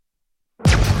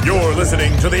You're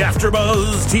listening to the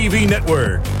AfterBuzz TV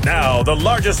Network, now the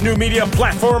largest new media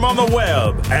platform on the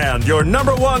web, and your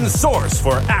number one source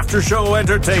for after-show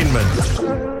entertainment.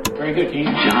 Very good, Keith.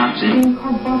 Johnson.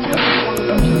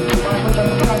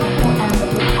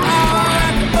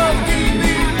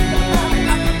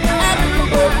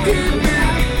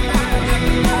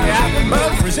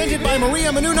 Presented by Maria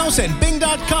Menounos and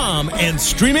Bing.com and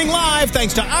streaming live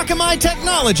thanks to Akamai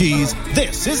Technologies.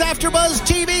 This is AfterBuzz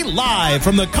TV live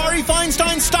from the Kari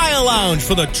Feinstein Style Lounge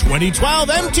for the 2012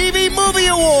 MTV Movie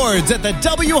Awards at the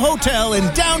W Hotel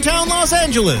in downtown Los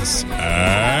Angeles.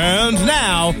 And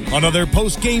now, another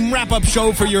post-game wrap-up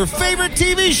show for your favorite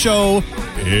TV show.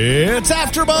 It's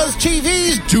AfterBuzz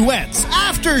TV's Duets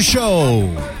After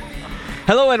Show.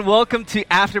 Hello and welcome to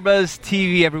AfterBuzz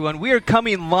TV, everyone. We are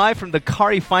coming live from the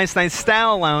Kari Feinstein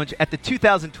Style Lounge at the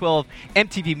 2012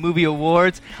 MTV Movie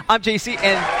Awards. I'm JC,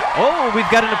 and we've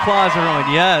got an applause,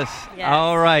 everyone. Yes.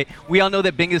 All right. We all know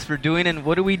that Bing is for doing, and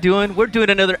what are we doing? We're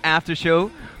doing another after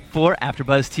show for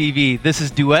AfterBuzz TV. This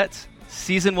is Duets,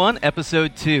 Season 1,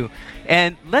 Episode 2.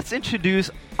 And let's introduce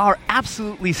our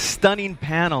absolutely stunning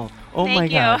panel. Oh, my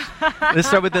gosh. Let's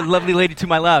start with the lovely lady to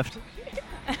my left.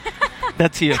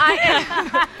 That's you.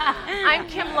 I'm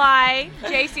Kim Lai,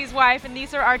 JC's wife, and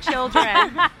these are our children.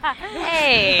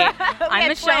 Hey, I'm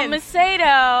Michelle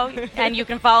Macedo, and you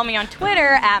can follow me on Twitter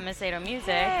at Macedo Music.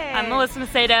 Hey. I'm Melissa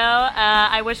Macedo.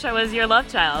 I wish I was your love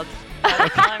child.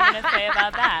 That's all I'm going to say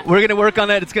about that. We're going to work on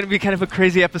that. It's going to be kind of a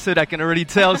crazy episode, I can already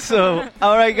tell. So,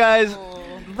 all right, guys,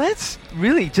 let's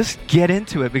really just get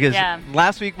into it because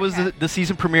last week was the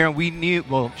season premiere, and we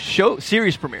knew,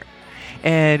 series premiere.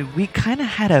 And we kind of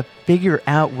had to figure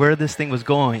out where this thing was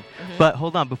going. Mm-hmm. But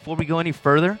hold on, before we go any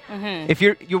further, if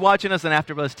you're watching us on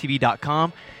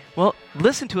AfterBuzzTV.com, well,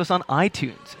 listen to us on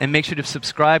iTunes and make sure to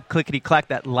subscribe, clickety-clack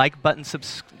that like button.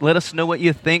 Let us know what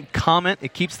you think. Comment.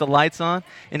 It keeps the lights on,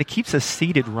 and it keeps us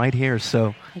seated right here.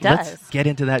 So let's get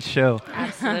into that show.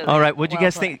 Absolutely. All right, what do you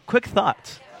guys think? Quick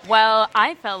thoughts. Well,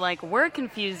 I felt like we're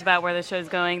confused about where the show's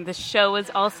going. The show was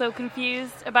also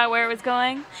confused about where it was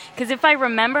going. Because if I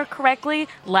remember correctly,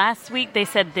 last week they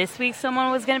said this week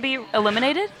someone was going to be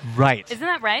eliminated. Right. Isn't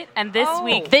that right? And this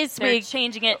week they're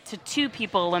changing it to 2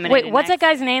 people eliminated. Wait, what's that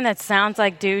guy's name that sounds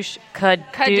like douche?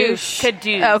 Kadoosh.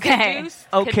 Okay.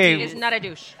 Okay. He's not a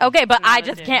douche. Okay, but I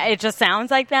just can't. It just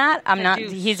sounds like that. I'm not.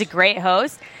 He's a great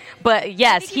host, but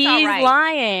yes, he's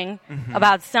lying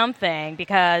about something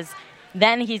because.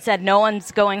 Then he said no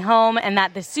one's going home and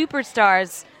that the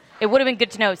superstars, it would have been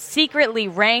good to know, secretly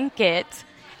rank it.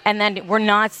 And then we're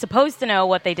not supposed to know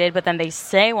what they did, but then they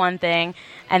say one thing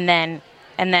and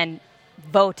then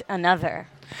vote another.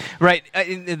 Right.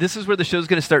 This is where the show's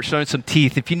going to start showing some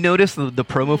teeth. If you notice the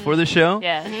promo for the show,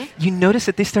 you notice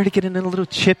that they started getting a little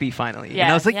chippy finally. Yeah.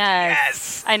 And I was like,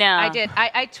 yes! I know. I did.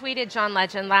 I tweeted John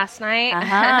Legend last night.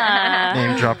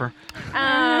 Name dropper.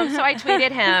 So I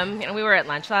tweeted him. We were at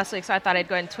lunch last week, so I thought I'd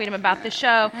go ahead and tweet him about the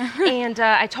show. And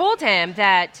I told him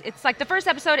that it's like the first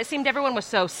episode, it seemed everyone was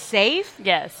so safe.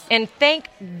 Yes. And thank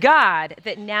God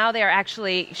that now they are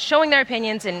actually showing their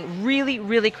opinions and really,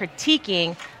 really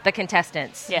critiquing the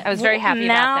contestants. Yeah. I was very happy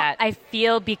about that. I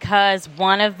feel because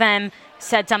one of them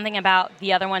said something about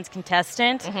the other one's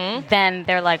contestant, then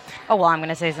they're like, oh, well, I'm going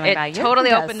to say something about you. It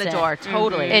totally opened the door.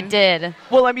 Totally. It did.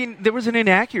 Well, I mean, there was an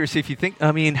inaccuracy if you think.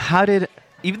 I mean,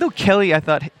 even though Kelly, I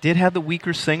thought, did have the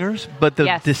weaker singers, but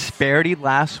the disparity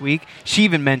last week, she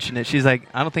even mentioned it. She's like,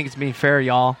 I don't think it's being fair,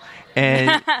 y'all.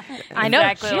 And I know.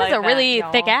 Exactly she has a really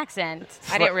thick accent.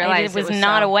 I didn't realize I was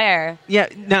not aware. Yeah.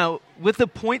 Now, with the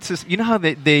point system, you know how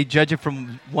they judge it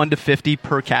from 1 to 50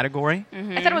 per category?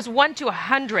 I thought it was 1 to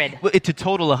 100. Well, it's a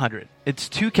total 100. It's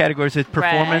 2 categories. It's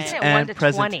performance and 1 to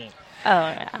presence. 20. Oh,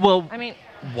 yeah. Well, I mean,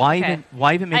 why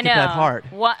even make it that hard?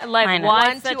 Why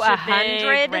 1 such to a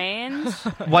 100 big range?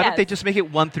 Why don't they just make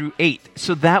it 1 through 8?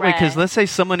 So that way, because let's say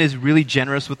someone is really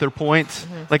generous with their points.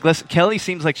 Like Kelly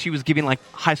seems like she was giving like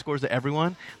high scores to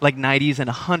everyone, like 90s and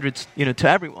 100s, to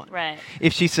everyone. Right.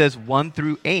 If she says 1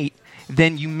 through 8,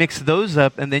 then you mix those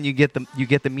up, and then you get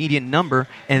the median number,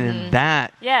 and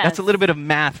then that's a little bit of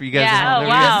math for you guys. Yeah, to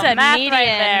wow. You said Math median, right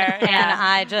there. and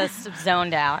I just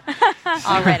zoned out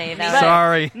already.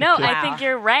 Sorry. No, Okay. I think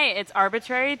you're right. It's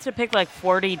arbitrary to pick like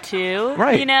 42,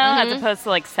 right. as opposed to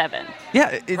like 7.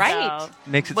 Yeah, right.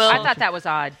 Makes it. I thought that was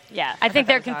odd. Yeah, I think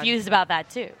they're confused about that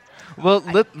too. Well,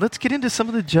 let's get into some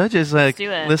of the judges. Let's do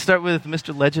it. Let's start with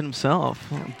Mr. Legend himself.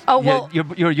 Oh, well,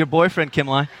 your boyfriend, Kim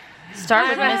Lai. Start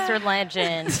with Mr.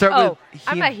 Legend. Start with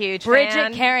I'm a huge Bridget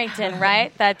fan. Carrington,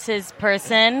 right? That's his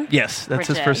person. Yes, that's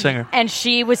his Bridget. first singer. And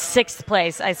she was 6th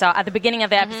place. I saw at the beginning of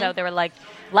the episode. They were like,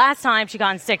 last time she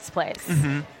got in 6th place.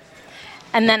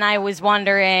 And then I was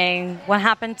wondering what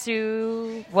happened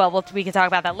to. Well, we can talk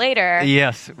about that later.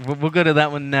 Yes, we'll go to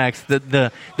that one next.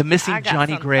 The missing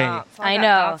Johnny Gray. I know.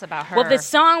 Thoughts about her. Well, the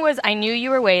song was "I Knew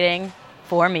You Were Waiting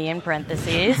for Me" in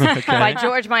parentheses by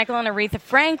George Michael and Aretha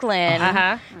Franklin.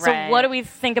 So, what do we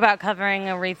think about covering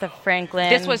Aretha Franklin?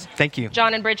 This was Thank you,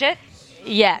 John and Bridget.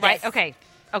 Yes. Right. Okay.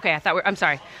 I thought I'm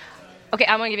sorry. Okay,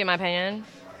 I'm gonna give you my opinion.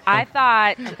 I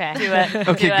thought. Okay. Do it.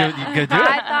 Okay, go do it.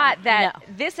 I thought that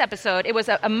this episode, it was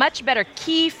a much better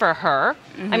key for her.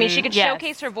 I mean, she could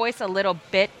showcase her voice a little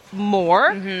bit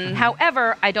more.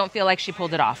 However, I don't feel like she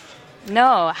pulled it off.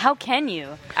 No, how can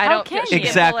you? I don't feel she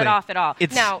didn't pull it off at all.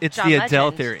 It's now, it's John the Legend,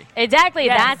 Adele theory. Exactly.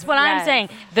 Yes, That's what I'm yes. saying.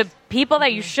 The people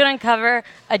that you shouldn't cover,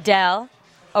 Adele,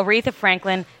 Aretha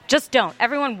Franklin, just don't.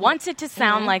 Everyone wants it to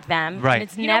sound like them. Right. And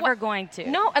it's You know never what? going to.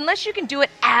 No, unless you can do it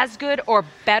as good or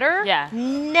better. Yeah.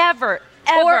 Never,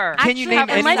 Or ever. Can you name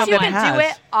unless anyone you that can do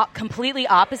has? it completely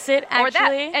opposite, actually. or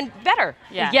that, and better.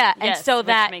 Yeah, and Yes, so which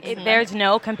that makes it there's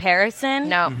no comparison.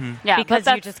 No. Yeah, because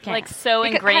but you that's just can't. like so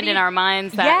Because ingrained how do in you- our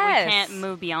minds that Yes. we can't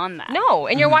move beyond that. No,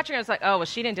 and you're watching it, it's like, oh, well,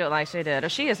 she didn't do it like she did, or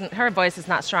she isn't. Her voice is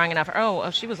not strong enough. Or,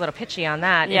 oh, she was a little pitchy on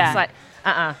that. Yeah. It's like,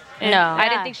 No. I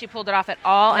didn't think she pulled it off at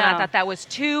all, and I No. thought that was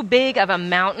too big of a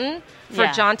mountain for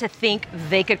Yeah. John to think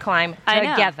they could climb I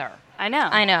know. together. I know.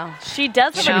 I know. She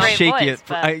does She have a was great shaky. voice.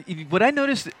 But What I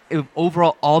noticed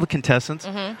overall, all the contestants,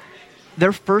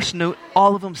 their first note,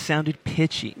 all of them sounded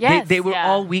pitchy. Yes, they were yeah.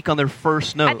 all weak on their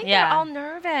first note. I think Yeah. they're all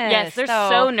nervous. Yes, they're though.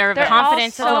 so nervous. They're all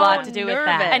Confidence has a lot to do with that.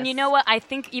 nervous. And you know what? I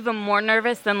think even more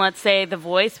nervous than, let's say, The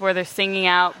Voice, where they're singing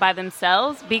out by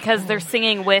themselves, because they're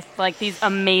singing with like these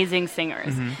amazing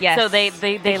singers. Yes. So they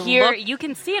hear. look- You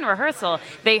can see in rehearsal.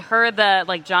 They heard the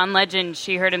like John Legend.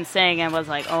 She heard him sing and was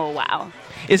like, "Oh wow."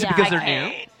 Is it Yeah, because I they're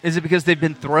can't. new? Is it because they've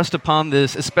been thrust upon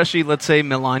this, especially, let's say,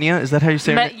 Melania? Is that how you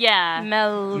say But it? yeah,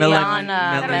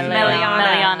 Meliana.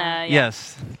 Meliana.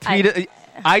 Yes.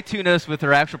 I tune us with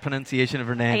her actual pronunciation of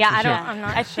her name. Yeah, for I sure. don't. I'm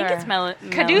not I sure. think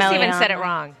it's Caduce even Meliana. said it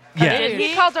wrong. Yeah. Did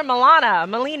He calls her Melina or Yeah,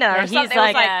 something. he's It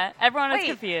was like, everyone is wait.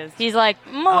 confused. He's like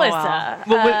Melissa.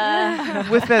 Well,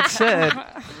 with that said,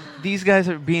 these guys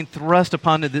are being thrust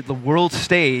upon the world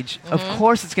stage. Of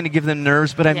course, it's going to give them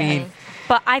nerves, but I mean,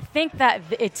 But I think that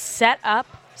it's set up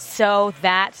so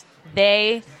that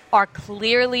they are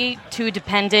clearly too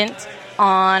dependent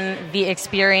on the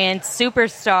experienced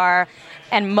superstar,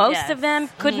 and most Yes. of them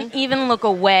couldn't even look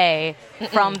away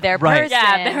from their Right. person.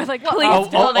 Yeah, they were like, please Oh,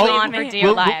 don't holding leave on me. for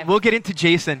dear life. we'll get into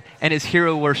Jason and his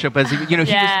hero worship as he was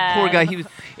Yeah. a poor guy.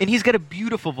 And he's got a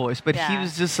beautiful voice, but he Yeah.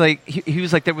 was just like he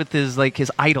was like there with his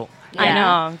idol. I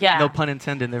know. Yeah. No pun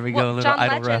intended. There we go. Well, A little John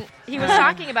idol Legend, ref. he was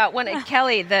talking about when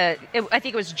Kelly, I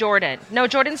think it was Jordan. No,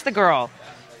 Jordan's the girl.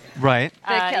 Right.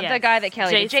 The guy that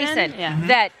Kelly did, Jason? Yeah.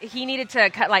 that he needed to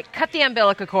cut the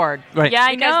umbilical cord. Right. Yeah,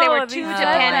 I Because know. they were They too said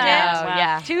dependent. that. Oh,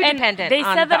 yeah. Too And dependent They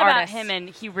on said the that about artist. him, and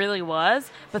he really was.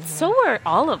 But so were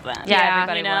all of them. Yeah,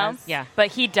 everybody you know? was. Yeah. But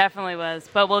he definitely was.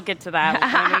 But we'll get to that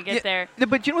when we get there. No,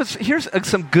 but you know what's, here's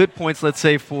some good points, let's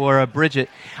say, for Bridget.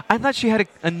 I thought she had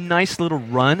a nice little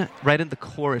run right in the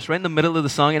chorus, right in the middle of the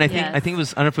song. And I think Yes. it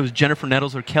was, I don't know if it was Jennifer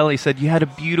Nettles or Kelly said you had a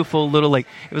beautiful little, it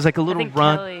was like a I little think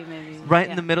run. Kelly maybe. Right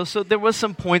Yeah. in the middle, so there was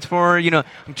some points for her.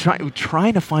 I'm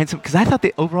trying to find some because I thought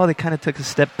overall they kind of took a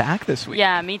step back this week.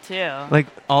 Yeah, me too. Like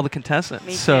all the contestants.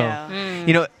 Me so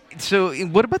too. So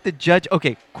what about the judge?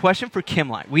 Okay, question for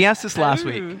Kimline. We asked this last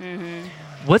week.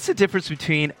 What's the difference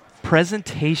between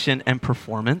presentation and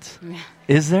performance?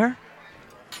 Is there?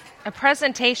 A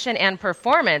presentation and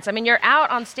performance. I mean, you're out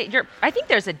on stage. I think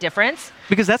there's a difference.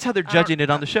 Because that's how they're judging it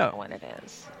on the show. What it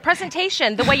is.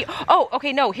 Presentation, the way you... Oh,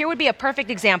 okay, no. Here would be a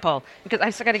perfect example. Because I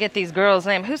still got to get these girls'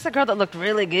 name. Who's the girl that looked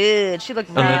really good? She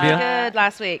looked really Olivia? good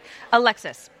last week.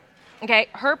 Alexis. Okay,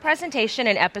 her presentation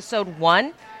in episode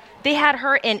 1, they had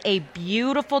her in a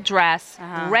beautiful dress,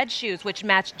 red shoes, which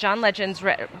matched John Legend's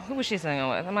red... Who was she singing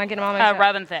with? Am I getting all my...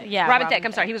 Robin Thicke. Yeah, Robin Thicke.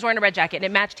 I'm sorry. He was wearing a red jacket, and it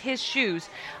matched his shoes.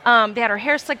 They had her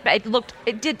hair slicked back.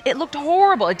 It looked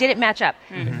horrible. It didn't match up.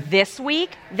 This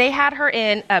week, they had her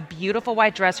in a beautiful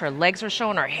white dress. Her legs were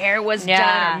showing. Her hair was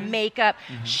done. Her makeup.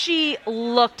 She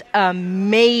looked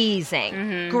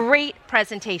amazing. Great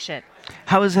presentation.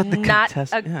 How is that the Not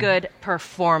contest? a good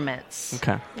performance.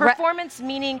 Okay. Performance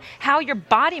meaning how your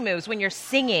body moves when you're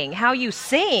singing, how you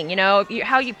sing,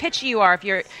 how you pitchy you are, if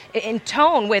you're in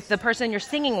tone with the person you're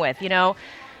singing with,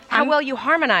 how well you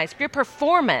harmonize, your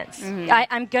performance.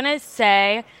 I'm going to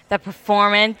say the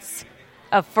performance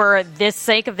for this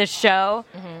sake of the show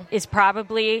is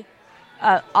probably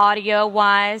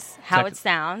audio-wise how it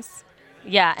sounds.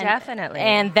 Yeah. Definitely.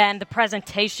 And then the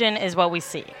presentation is what we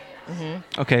see.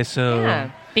 Mm-hmm. Okay, so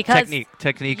because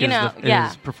technique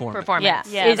is performance.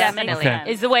 Performance. Yeah,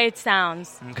 definitely. Is the way it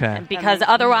sounds. Okay. Because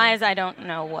otherwise, I don't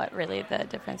know what really the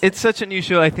difference is. It's such a new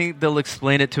show. I think they'll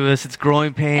explain it to us. It's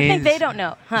growing pains. I think they don't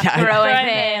know. Growing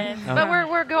pains. But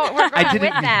we're going with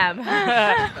them.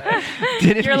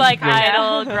 You're like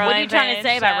Idol, growing What are you trying to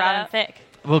say about Robin Thicke?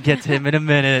 We'll get to him in a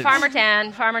minute. Farmer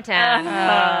Tan.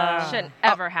 Shouldn't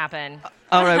ever happen.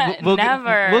 All right, we'll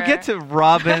get to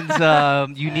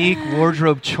Robin's unique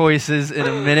wardrobe choices in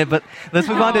a minute, but let's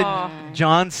move on to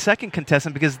John's second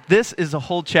contestant because this is a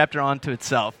whole chapter onto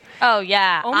itself. Oh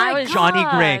yeah, Johnny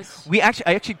Gray.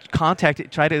 I actually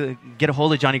tried to get a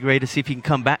hold of Johnny Gray to see if he can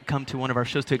come to one of our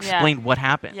shows to explain what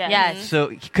happened. Yes. So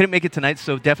he couldn't make it tonight,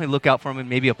 so definitely look out for him in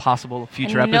maybe a possible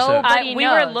future episode. We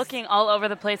were looking all over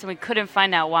the place and we couldn't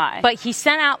find out why. But he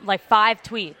sent out like 5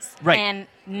 tweets. Right. And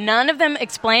none of them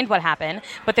explained what happened,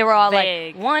 but they were all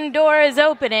vague. Like, one door is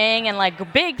opening and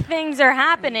like big things are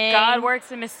happening. God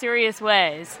works in mysterious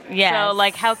ways. Yes. So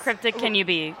like how cryptic can you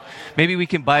be? Maybe we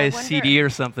can buy a CD or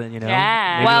something,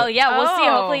 Yeah. Maybe well, yeah, we'll see.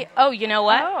 Hopefully. Oh, you know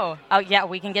what? Oh, yeah,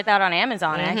 we can get that on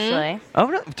Amazon, actually. Oh,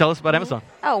 no. Tell us about Amazon.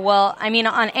 Oh, well, I mean,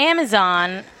 on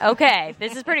Amazon, okay,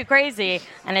 this is pretty crazy,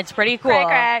 and it's pretty cool.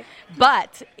 Cray.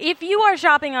 But if you are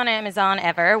shopping on Amazon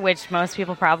ever, which most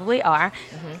people probably are,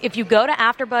 if you go to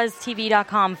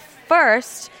AfterBuzzTV.com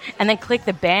first, and then click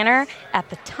the banner at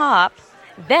the top,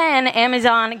 then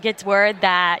Amazon gets word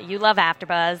that you love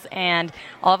AfterBuzz, and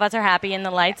all of us are happy, and the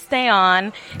lights stay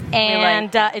on,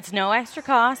 and it's no extra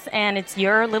cost, and it's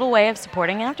your little way of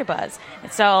supporting AfterBuzz.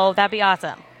 So that'd be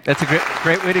awesome. That's a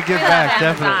great way to give back,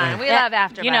 definitely. We love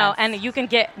AfterBuzz. You know, and you can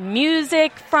get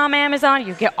music from Amazon.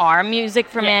 You get our music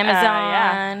from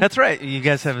Amazon. That's right. You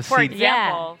guys have a For CD.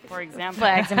 example,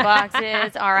 Flags and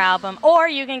Boxes, our album. Or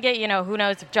you can get, who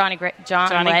knows if John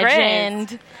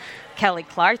Legend. Kelly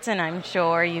Clarkson, I'm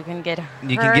sure you can get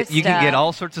You can get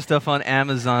all sorts of stuff on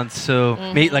Amazon. So,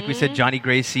 like we said, Johnny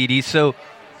Gray CD. So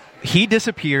he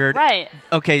disappeared. Right.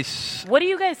 Okay. What do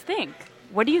you guys think?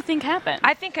 What do you think happened?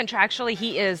 I think contractually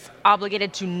he is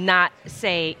obligated to not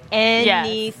say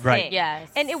anything. Yes. Right. Yes.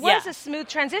 And it was a smooth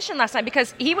transition last night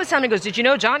because he was telling me, did you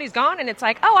know Johnny's gone? And it's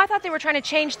like, I thought they were trying to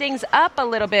change things up a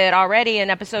little bit already in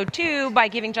episode 2 by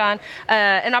giving John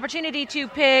an opportunity to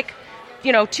pick,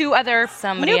 2 other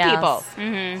Somebody new else. people.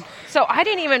 Mm-hmm. So I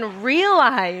didn't even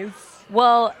realize.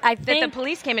 Well, I think that the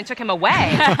police came and took him away.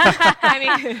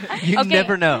 I mean, you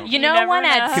never know. You know when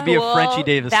at could be a Frenchie school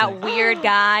Davis that thing. weird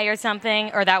guy or something,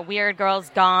 or that weird girl's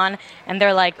gone, and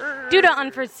they're like, due to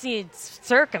unforeseen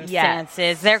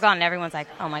circumstances, they're gone. And everyone's like,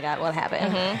 oh my God, what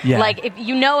happened? Mm-hmm. Yeah. Like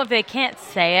if they can't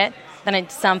say it, then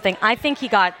it's something. I think he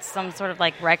got some sort of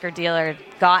like record deal or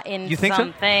got in You think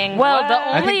something. so? Well,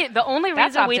 the only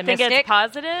That's reason we think optimistic. it's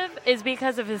positive is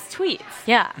because of his tweets.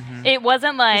 Yeah. It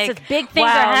wasn't like He says big things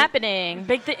are happening.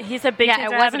 He said big things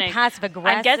it are wasn't happening. passive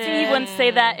aggressive. I'm guessing he wouldn't say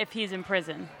that if he's in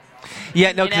prison.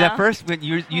 Yeah, no, because You know? at first when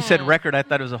you said record, I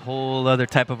thought it was a whole other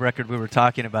type of record we were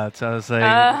talking about. So I was like,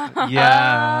 I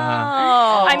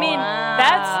mean,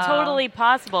 that's totally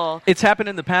possible. It's happened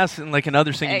in the past in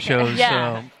other singing shows.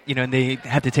 Yeah. So, and they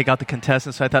had to take out the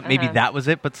contestants. So I thought maybe that was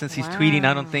it. But since he's tweeting,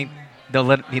 I don't think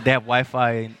they have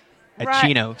Wi-Fi at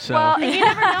Chino. So. Well, you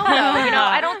never know, though.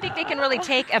 I don't think they can really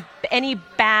take any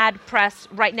bad press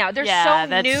right now. They're so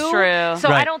that's new. True. So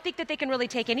I don't think that they can really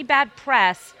take any bad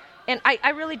press. And I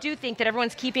really do think that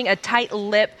everyone's keeping a tight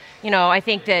lip. I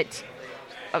think that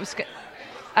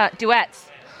duets.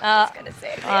 I was gonna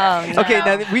say. No. Okay,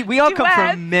 now we all come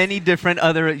from many different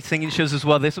other singing shows as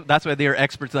well. That's why they are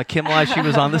experts. Like Kim Lai, she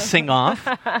was on the Sing Off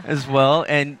as well,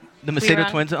 and the Macedo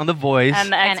twins on The Voice.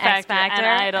 And the X Factor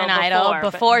and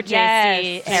Idol before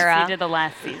JC era. He did the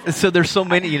last season. So there's so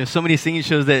many, so many singing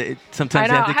shows that sometimes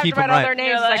they have to keep them write all their right.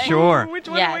 names. Like, Sure. Which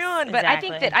one are we on? But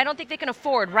exactly. I don't think they can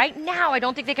afford right now. I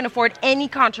don't think they can afford any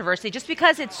controversy just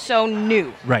because it's so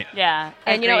new. Right. Yeah.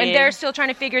 And and they're still trying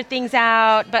to figure things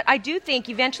out. But I do think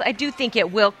eventually,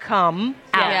 it will come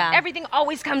out. Yeah. Everything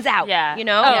always comes out. Yeah. You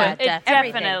know. Oh, Yeah, it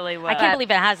everything. definitely will. I can't believe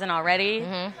it hasn't already.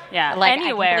 Yeah. Like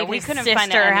Anywhere. I can't We believe couldn't his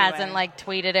find it sister anywhere. hasn't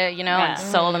tweeted it, and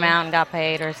sold them out and got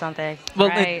paid or something. Well,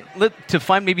 Right. to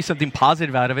find maybe something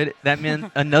positive out of it, that meant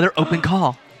another open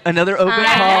call. Another open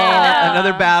call,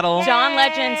 another battle. John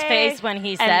Legend's face when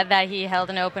he said that he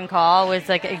held an open call was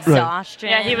like exhaustion.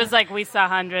 Yeah, he was like, we saw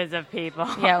hundreds of people.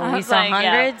 Yeah, we saw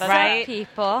hundreds of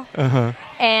people.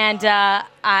 And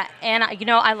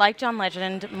I like John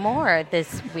Legend more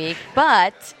this week,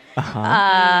 but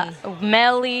Meliana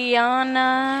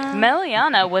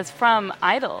was from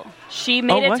Idol. She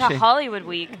made it to she? Hollywood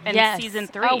Week in season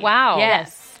 3. Oh, wow.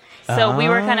 Yes. So we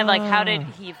were kind of like, how did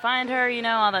he find her? You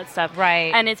know, all that stuff.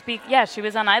 Right. And it's she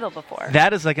was on Idol before.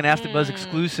 That is like an AfterBuzz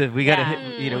exclusive. We gotta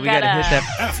hit. We gotta hit that.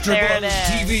 AfterBuzz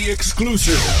TV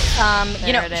exclusive.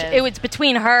 It was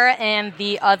between her and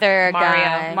the other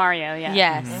guy. Mario, yeah.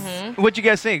 Yes. Mm-hmm. What'd you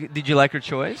guys think? Did you like her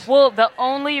choice? Well, the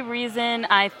only reason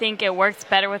I think it works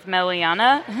better with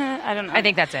Meliana, I don't know. I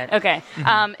think that's it. Okay.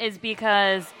 Is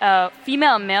because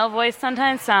female-male voice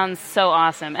sometimes sounds so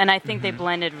awesome, and I think they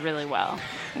blended really well.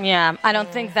 Yeah, I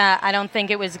don't think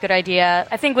it was a good idea.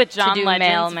 I think with John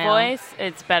Legend's male. Voice,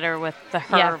 it's better with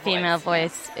her voice. Female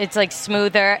voice. It's like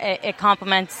smoother. It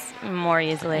complements more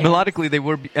easily. Melodically, they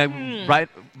were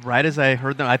right as I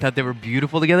heard them. I thought they were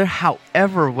beautiful together.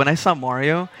 However, when I saw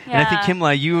Mario, and I think Kim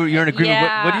Lai, you're in agreement.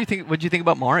 Yeah. What do you think? What do you think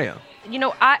about Mario? You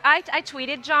know, I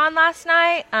tweeted John last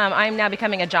night. I'm now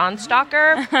becoming a John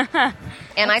stalker,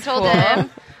 and I told him.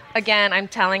 Again, I'm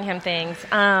telling him things.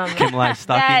 Kim Lai,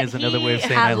 stalking is another way of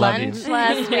saying I love you.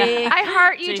 Last week. I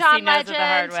heart you, John knows Legend. it the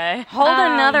hard way. Hold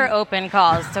another open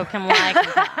call so Kim Lai can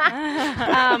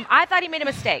come. I thought he made a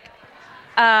mistake.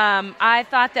 I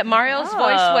thought that Mario's voice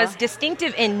was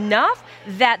distinctive enough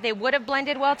that they would have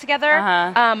blended well together.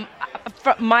 From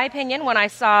my opinion, when I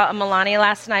saw Melania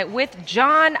last night with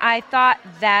John, I thought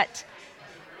that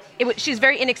she's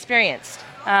very inexperienced.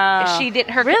 She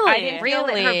didn't. I didn't feel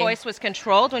that her voice was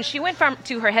controlled when she went from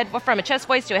a chest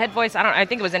voice to a head voice. I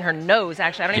think it was in her nose.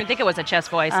 Actually, I don't even think it was a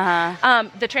chest voice.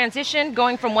 The transition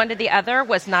going from one to the other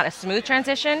was not a smooth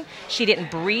transition. She didn't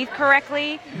breathe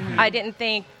correctly. I didn't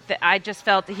think that. I just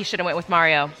felt that he should have went with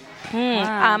Mario.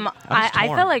 I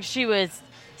felt like she was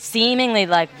seemingly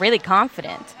like really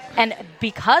confident, and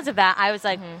because of that, I was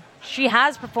like. She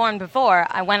has performed before.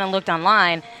 I went and looked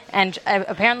online, and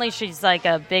apparently she's like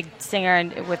a big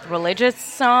singer with religious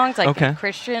songs, like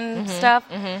Christian stuff.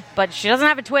 But she doesn't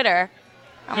have a Twitter.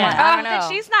 I'm like, I don't know.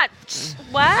 She's not.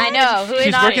 What? I know.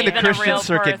 She's working the Christian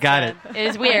circuit. Got it. It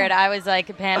was weird. I was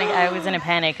like panic. I was in a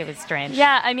panic. It was strange.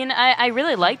 Yeah, I mean, I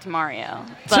really liked Mario.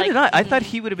 So did I. I thought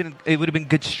it would have been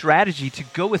good strategy to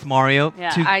go with Mario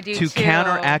to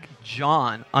counteract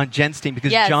John on Jen's team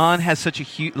because John has such a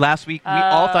huge. Last week we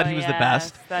all thought he was the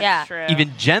best. That's true.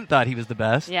 Even Jen thought he was the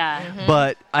best. Yeah.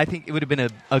 But I think it would have been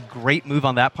a great move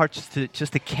on that part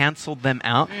just to cancel them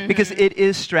out because it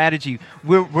is strategy.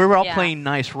 We're all playing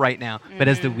nice right now, but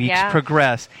as the weeks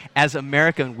progress, as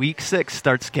America in week 6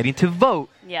 starts getting to vote,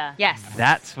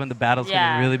 that's when the battle's going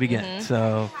to really begin.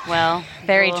 So,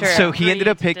 very true. So he ended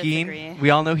up picking. We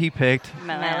all know he picked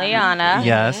Meliana.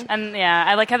 Yes, and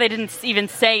I like how they didn't even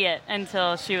say it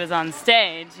until she was on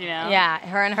stage. You know,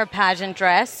 her in her pageant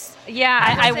dress.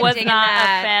 Yeah, I was not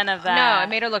a fan of that. No, it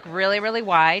made her look really, really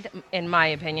wide, in my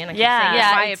opinion. I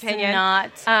my opinion.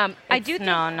 Not. I do think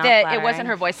that it wasn't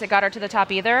her voice that got her to the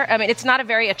top either. I mean, it's not a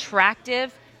very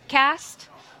attractive cast,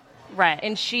 right?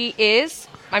 And she is.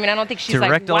 I mean, I don't think she's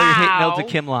direct like, wow. all your hate mail to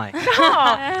Kim Lai. No.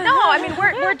 I mean,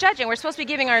 we're judging. We're supposed to be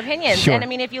giving our opinions. Sure. And I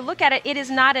mean, if you look at it, it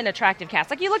is not an attractive cast.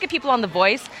 Like you look at people on The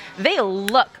Voice, they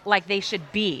look like they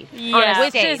should be on a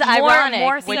which stage. is ironic.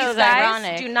 More which these is guys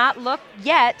ironic. do not look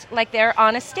yet like they're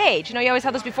on a stage. You know, you always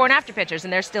have those before and after pictures,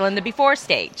 and they're still in the before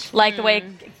stage. Like the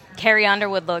way Carrie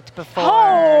Underwood looked before.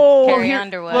 Carrie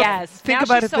Underwood. Well, yes. Think now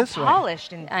about she's it this way.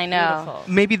 Polished and I know.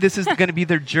 beautiful. Maybe this is going to be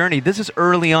their journey. This is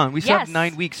early on. We still have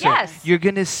 9 weeks, so you're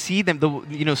going to see them.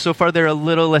 So far they're a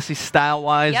little, let's say,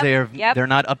 style-wise, they're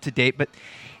not up to date, but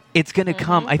it's going to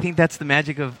come. I think that's the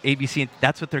magic of ABC, and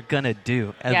that's what they're going to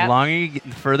do.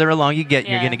 Further along you get,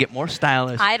 you're going to get more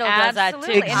stylish. Idol does that too.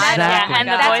 Absolutely. Exactly. And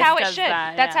that's how it should.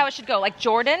 That's how it should go. Like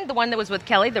Jordan, the one that was with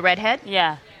Kelly, the redhead.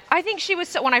 Yeah. I think she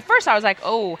was, when I first saw her, I was like,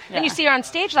 oh. Then you see her on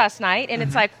stage last night, and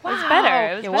it's like, wow. It was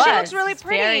better. She looks really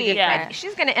pretty.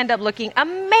 She's going to end up looking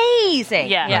amazing.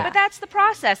 Yeah. But that's the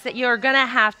process that you're going to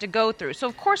have to go through. So,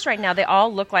 of course, right now, they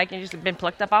all look like you've just been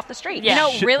plucked up off the street. You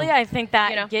know, really, I think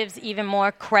that gives even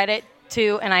more credit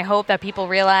to, and I hope that people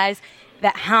realize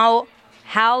that how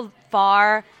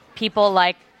far people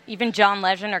like even John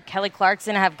Legend or Kelly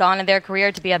Clarkson have gone in their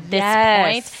career to be at this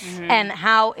point, and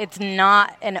how it's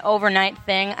not an overnight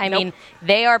thing. I mean,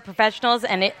 they are professionals,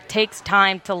 and it takes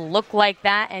time to look like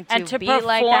that and to be perform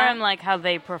like that. like how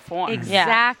they perform.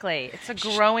 Exactly. It's a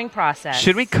growing process.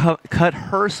 Should we cut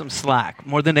her some slack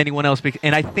more than anyone else?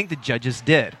 And I think the judges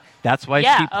did. That's why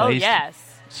she placed. Oh, yes.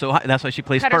 So that's why she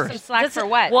plays Cut first. her some slack for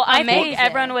what? Well, I think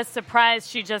everyone was surprised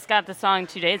she just got the song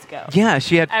 2 days ago. Yeah,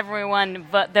 she had everyone,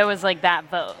 but there was like that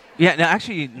vote. Yeah, no,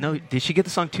 actually, no. Did she get the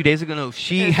song 2 days ago? No,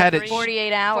 she had it.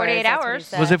 48 hours. 48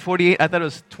 hours. Was it 48? I thought it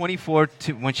was 24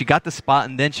 when she got the spot,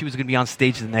 and then she was going to be on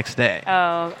stage the next day.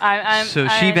 Oh,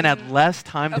 she even had less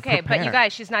time to prepare. Okay, but you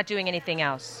guys, she's not doing anything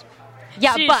else.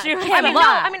 Yeah, but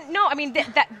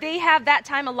they have that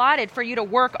time allotted for you to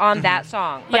work on that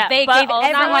song. But they gave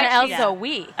everyone else a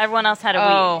week. Everyone else had a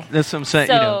week. That's what I'm saying.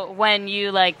 So when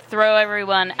you throw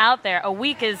everyone out there, a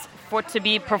week is to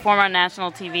be performed on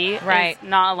national TV. Right. Is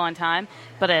not a long time,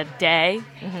 but a day.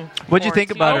 What'd you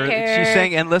think about her? She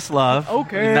sang "Endless Love."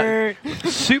 Okay.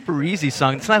 Super easy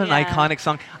song. It's not an iconic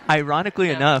song. Ironically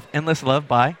enough, "Endless Love"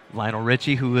 by Lionel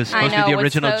Richie, who was supposed to be the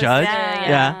original judge.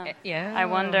 Yeah. I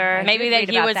wonder. Maybe that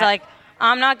he was like,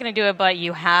 I'm not going to do it, but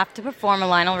you have to perform a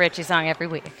Lionel Richie song every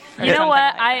week. You know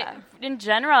what? In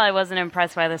general, I wasn't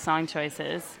impressed by the song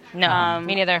choices. No,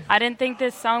 me neither. I didn't think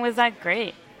this song was that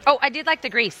great. Oh, I did like the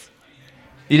Grease.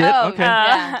 You did? Okay.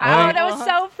 That was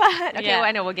so fun. Okay,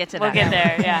 I know we'll get to that. We'll get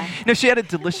there, yeah. No, she had a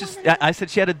delicious, I said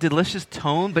she had a delicious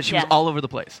tone, but she was all over the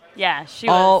place. Yeah, she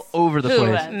was. All over the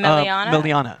place.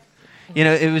 Miliana?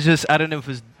 It was just, I don't know if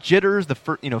it was jitters, the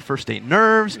first date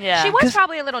nerves. Yeah. She was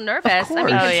probably a little nervous. I mean,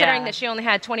 considering that she only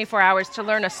had 24 hours to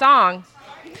learn a song.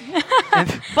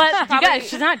 But you guys,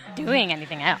 she's not doing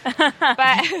anything else.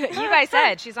 But you guys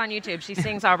said she's on YouTube. She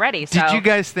sings already. So. Did you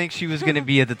guys think she was going to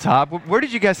be at the top? Where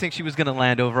did you guys think she was going to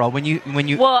land overall? When you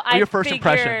your first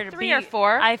impression? 3 or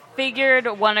 4. I figured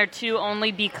 1 or 2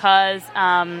 only because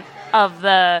of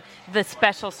the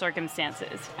special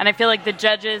circumstances, and I feel like the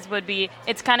judges would be.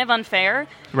 It's kind of unfair,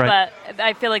 but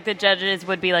I feel like the judges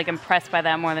would be impressed by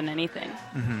that more than anything.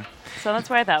 Mm-hmm. So that's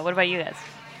what I thought. What about you guys?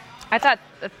 I thought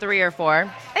 3 or 4.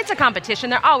 It's a competition.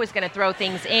 They're always going to throw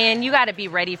things in. You got to be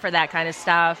ready for that kind of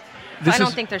stuff. So I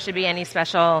don't think there should be any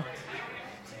special.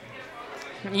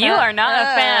 You are not a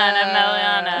fan of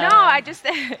Miliana. No, I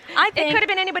think it could have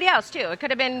been anybody else too. It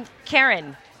could have been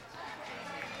Karen.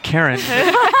 Karen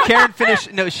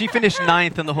finished. No, she finished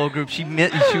 9th in the whole group. She was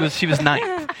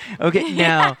 9th. Okay,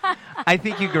 now I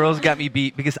think you girls got me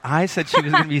beat because I said she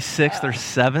was going to be 6th or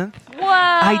 7th. Whoa!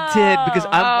 I did because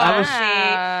I was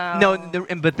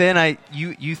but then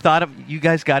you thought you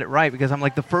guys got it right because I'm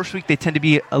like the first week they tend to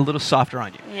be a little softer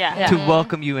on you to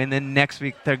welcome you, and then next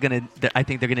week I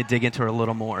think they're gonna dig into her a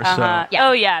little more. So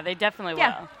oh yeah, they definitely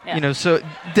will. Yeah. So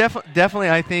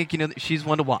definitely I think she's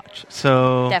one to watch.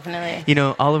 So definitely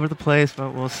all over the place,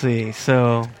 but we'll see.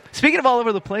 So speaking of all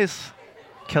over the place.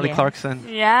 Kelly Clarkson.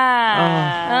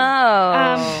 Yeah.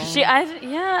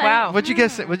 Wow. What'd you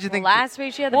guess? What'd you think? Last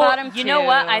week she had the bottom 2. You know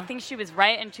what? I think she was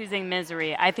right in choosing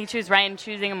Misery. I think she was right in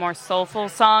choosing a more soulful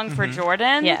song for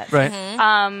Jordan. Yes. Right.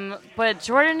 But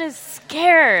Jordan is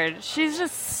scared. She's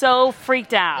just so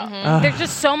freaked out. There's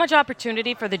just so much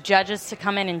opportunity for the judges to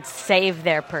come in and save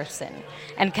their person.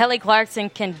 And Kelly Clarkson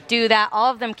can do that. All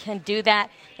of them can do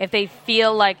that if they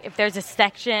feel like if there's a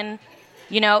section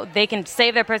they can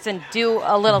save their person, do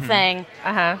a little thing,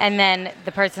 and then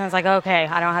the person is like, okay,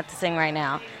 I don't have to sing right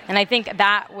now. And I think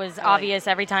that was obvious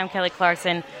every time Kelly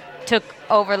Clarkson took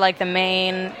over the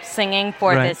main singing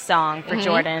for this song for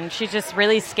Jordan. She's just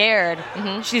really scared.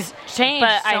 She's changed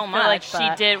so much.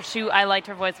 I liked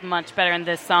her voice much better in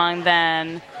this song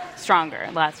than Stronger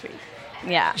last week.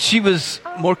 Yeah. She was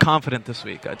more confident this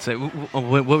week, I'd say. What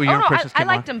were your impressions? I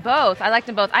liked them both.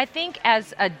 I think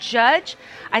as a judge,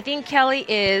 I think Kelly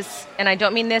is, and I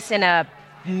don't mean this in a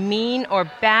mean or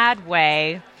bad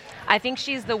way, I think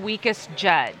she's the weakest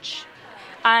judge.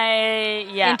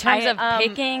 In terms of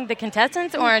picking the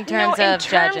contestants or in terms of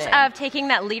judging? In terms of taking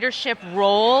that leadership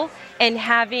role and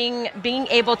being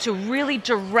able to really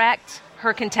direct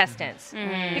her contestants.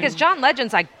 Because John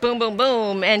Legend's like boom, boom,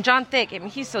 boom, and John Thicke,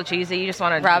 he's so cheesy. You just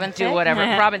want to do whatever.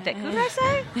 Robin Thicke. Who did I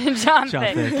say? John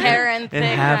Thicke. Karen Thicke.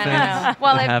 It happens.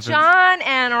 Well, if John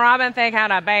and Robin Thicke had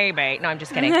a baby, no, I'm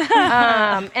just kidding.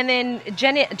 And then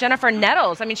Jennifer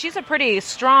Nettles. I mean, she's a pretty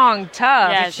strong,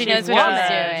 tough. Yeah, she knows what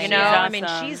she's doing. I mean,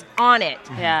 she's on it.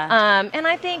 Yeah. And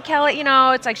I think Kelly,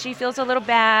 it's like she feels a little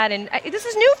bad, and this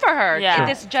is new for her. Yeah,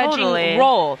 this judging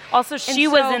role. Also, she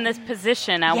was in this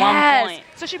position at one point.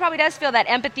 So she probably does feel that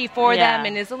empathy for them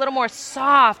and is a little more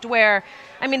soft where,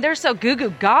 I mean, they're so goo-goo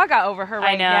gaga over her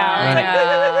right now.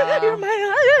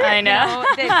 I know.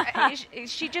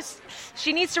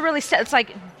 She needs to really it's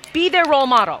like, be their role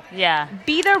model. Yeah.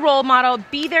 Be their role model,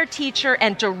 be their teacher,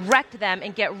 and direct them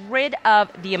and get rid of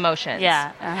the emotions.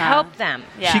 Yeah. Help them.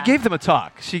 Yeah. She gave them a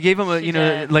talk. She gave them a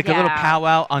little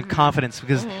powwow on confidence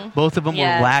because both of them were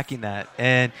lacking that.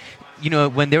 And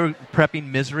when they were prepping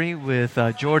Misery with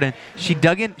Jordan, she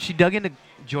dug into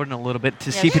Jordan a little bit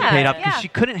to see if it paid off because she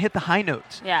couldn't hit the high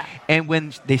notes. Yeah. And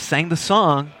when they sang the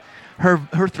song,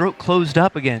 her throat closed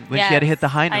up again when she had to hit the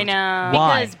high notes. I know.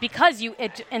 Why? Because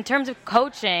in terms of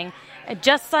coaching,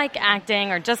 just like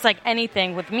acting or just like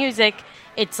anything with music,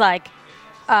 it's like,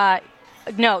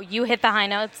 no, you hit the high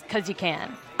notes because you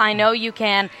can. I know you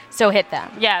can, so hit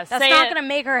them. Yeah, that's not going to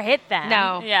make her hit them.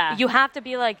 No. Yeah. You have to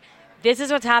be like, this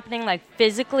is what's happening, like,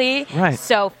 physically. Right.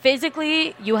 So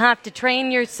physically, you have to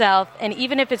train yourself, and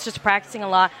even if it's just practicing a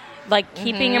lot, like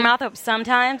keeping your mouth open.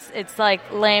 Sometimes it's like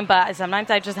lame, but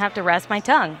sometimes I just have to rest my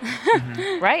tongue.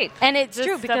 Right. And it's Just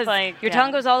true stuff because like- your yeah.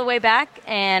 tongue goes all the way back,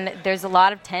 and there's a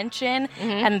lot of tension,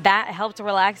 and that helps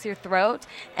relax your throat.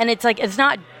 And it's like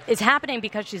it's happening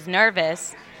because she's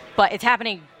nervous, but it's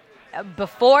happening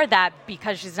before that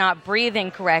because she's not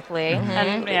breathing correctly.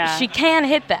 And she can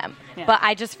hit them. Yeah. But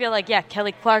I just feel like,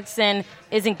 Kelly Clarkson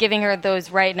isn't giving her those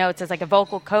right notes as like a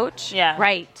vocal coach. Yeah.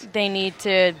 Right. They need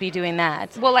to be doing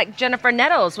that. Well, like Jennifer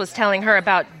Nettles was telling her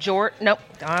about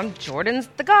Jordan's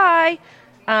the guy.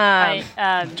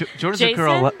 Jordan's Jason? a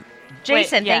girl.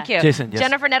 Jason, thank you. Jason, yes.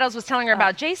 Jennifer Nettles was telling her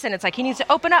about Jason. It's like he needs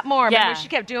to open up more. Remember, she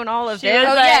kept doing all of She this.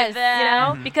 was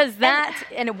like, Because that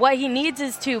and what he needs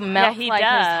is to melt he like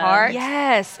does. his heart.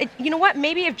 Yes. You know what?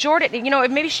 Maybe if Jordan,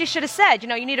 maybe she should have said,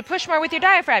 you need to push more with your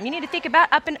diaphragm. You need to think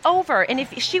about up and over. And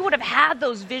if she would have had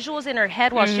those visuals in her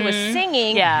head while she was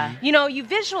singing, you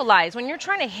visualize when you're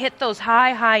trying to hit those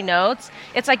high notes.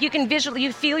 It's like you can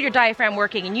you feel your diaphragm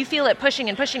working, and you feel it pushing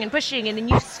and pushing and pushing, and then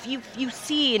you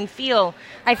see and feel.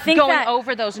 I think going that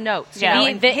over those notes, the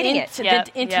hitting it.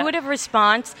 the intuitive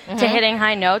response to hitting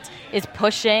high notes is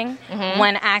pushing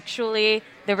when actually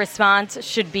the response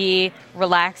should be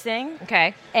relaxing.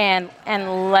 Okay. And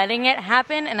letting it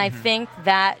happen. And I think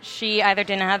that she either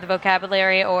didn't have the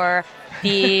vocabulary or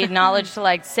the knowledge to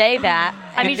like say that.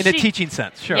 I mean, in a teaching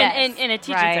sense, sure. Yeah, in a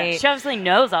teaching sense. She obviously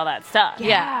knows all that stuff.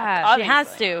 Yeah, she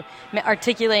has to.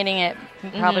 Articulating it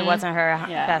probably wasn't her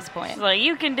best point. She's like,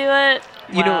 you can do it.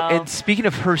 And speaking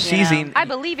of her season, I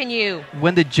believe in you.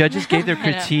 When the judges gave their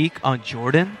critique on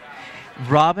Jordan,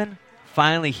 Robin,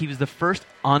 finally, he was the first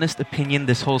honest opinion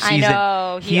this whole season. I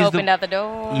know. He opened up the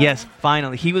door. Yes,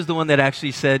 finally. He was the one that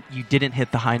actually said you didn't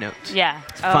hit the high notes. Yeah.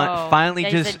 Finally,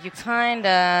 he just said you kind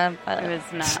of. It was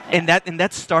not. And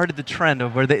that started the trend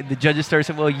of where the judges started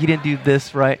saying, well, you didn't do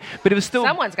this right. But it was still.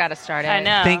 Someone's got to start it. I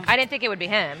know. I didn't think it would be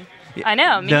him. I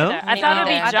know. Me No? neither. I thought it would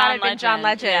be I thought it'd been John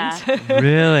Legend. Yeah.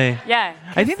 Really? Yeah.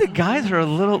 I think the guys are a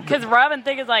little. Because Robin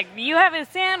Thicke is like, you have a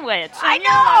sandwich. I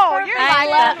know. You're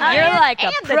like a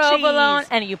and the provolone, cheese.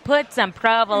 and you put some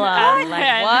provolone.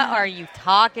 Like, what are you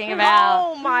talking about?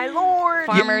 Oh my lord!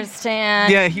 Farmer's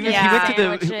stand. Yeah, he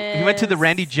went to the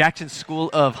Randy Jackson school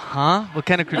of What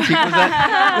kind of critique was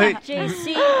that? Like,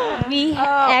 JC, we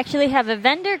actually have a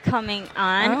vendor coming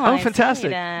on. Oh,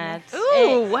 fantastic!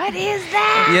 Ooh, what is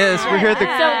that? Yes, we're here at the.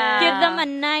 So give them a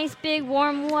nice big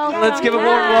warm welcome. Let's give a warm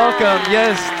welcome,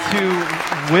 yes,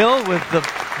 to Will with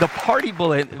the Party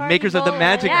Bullet, makers of the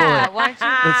Magic Bullet. Why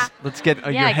don't you Let's get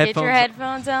your get headphones. your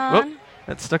headphones on. Whoop,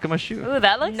 that's stuck in my shoe. Ooh,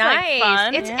 that looks Nice. like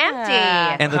fun. It's Yeah. empty.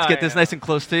 And let's get this nice and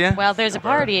close to you. Well, there's a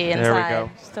party inside. There we go.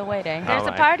 Still waiting. There's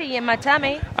a party in my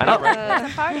tummy. I know, right?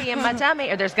 There's a party in my tummy,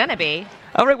 or there's gonna be.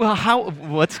 All right. Well, how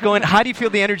do you feel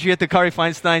the energy at the Kari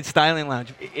Feinstein Styling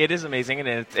Lounge? It is amazing,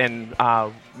 and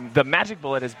the Magic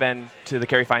Bullet has been to the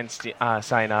Kari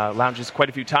Feinstein lounges quite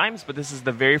a few times, but this is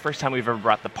the very first time we've ever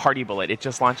brought the Party Bullet. It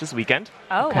just launched this weekend.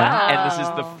 Oh, wow. And this is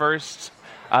the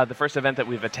first event that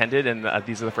we've attended, and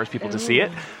these are the first people to see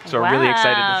it. So we're really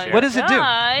excited to share. What does it do?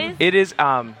 Nice. It is.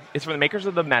 It's from the makers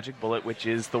of the Magic Bullet, which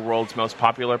is the world's most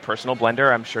popular personal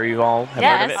blender. I'm sure you all have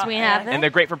heard of it. Yes, we have them. And they're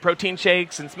great for protein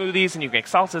shakes and smoothies, and you can make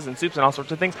salsas and soups and all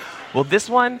sorts of things. Well, this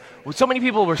one, so many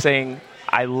people were saying,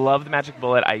 I love the Magic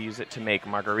Bullet. I use it to make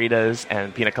margaritas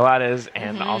and pina coladas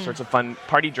and all sorts of fun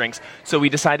party drinks. So we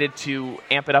decided to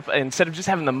amp it up. Instead of just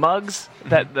having the mugs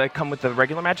that come with the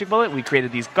regular Magic Bullet, we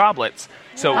created these goblets.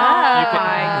 So you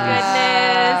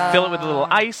can fill it with a little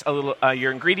ice, a little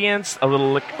your ingredients, a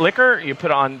little liquor. You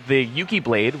put on the Yuki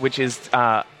blade, which is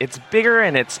it's bigger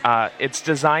and it's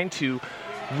designed to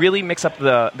really mix up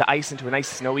the ice into a nice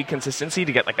snowy consistency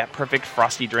to get like that perfect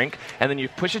frosty drink. And then you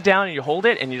push it down and you hold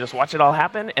it and you just watch it all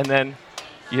happen. And then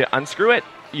you unscrew it.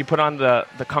 You put on the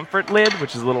comfort lid,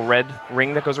 which is a little red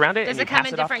ring that goes around it. Does and it you come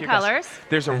pass in it off to different your guests. colors?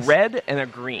 There's a red and a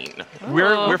green.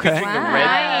 We're featuring the red.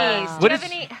 Nice. What Do you is-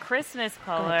 have any? Christmas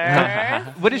color.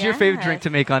 What is your favorite drink to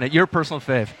make on it? Your personal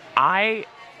fave? I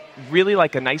really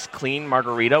like a nice clean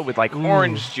margarita with like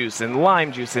orange juice and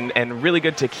lime juice and really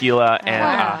good tequila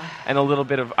and a little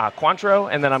bit of Cointreau,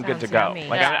 and then I'm good to Sounds go. yummy.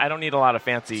 Like I don't need a lot of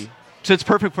fancy. So it's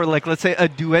perfect for, like, let's say a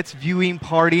duets viewing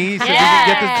party, so we can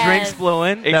get the drinks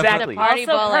flowing. Exactly. Party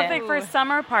Also bullet. perfect for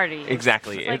summer parties.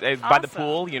 Exactly. It's, like, By the awesome.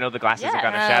 pool, the glasses are Yeah.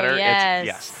 going to Oh, shatter. yes.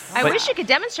 Yes. I But wish you could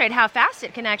demonstrate how fast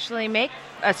it can actually make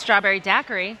a strawberry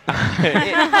daiquiri.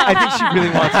 I think she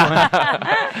really wants one.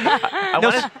 I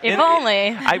wanna- If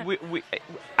only.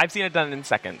 I've seen it done in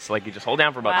seconds. Like you just hold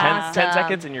down for about 10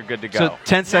 seconds and you're good to go. So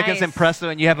 10 seconds and presto,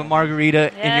 and you have a margarita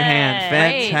in your hand.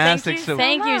 Fantastic.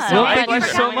 Thank you so much. Thank you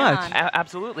so much.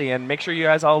 Absolutely, and make sure you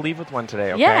guys all leave with one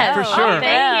today. Okay? Yeah, for sure. Thank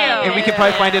you. And we can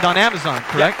probably find it on Amazon,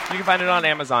 correct? Yeah, you can find it on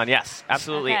Amazon. Yes,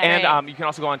 absolutely. Okay. And you can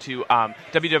also go on to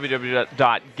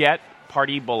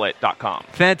www.getpartybullet.com.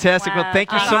 Fantastic. Well,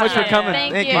 thank you so much for coming.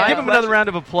 Thank you. Give him another round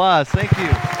of applause. Thank you.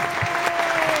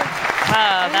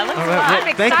 Wow, that looks fun.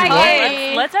 I'm Thank you.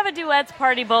 excited. Let's have a duets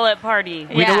party bullet party.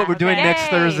 We know what we're doing next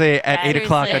Thursday at 8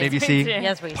 o'clock on ABC.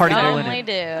 Yes, we Party certainly bullet.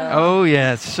 do. Oh,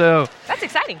 yes. So, That's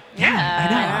exciting. I know.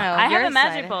 I You're have a magic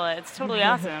excited. bullet. It's totally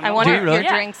awesome. I wonder Do you if really?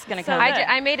 your drink's going to come.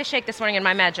 I made a shake this morning in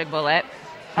my magic bullet.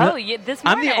 Oh, yeah, this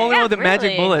I'm morning. the only one with a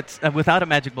magic really? bullet without a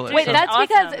magic bullet. Wait, so. that's Awesome.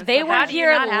 because they So were how do you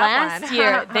here not have last one?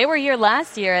 year. They were here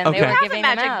last year, and Okay. they I were have a giving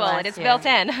them magic out bullet. last It's year. built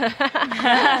in.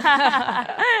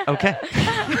 Okay.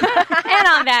 And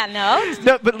on that note,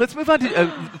 No, but let's move on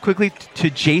to quickly to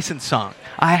Jason's song.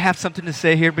 I have something to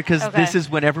say here because this is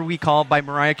Whenever We Call by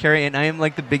Mariah Carey, and I am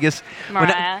like the biggest.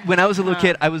 Mariah? When I was a little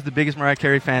kid, I was the biggest Mariah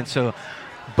Carey fan. So,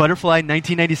 Butterfly,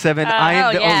 1997. I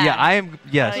am. I am.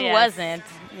 Yes. who wasn't?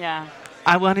 Yeah.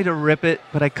 I wanted to rip it,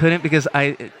 but I couldn't because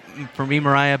for me,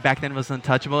 Mariah back then was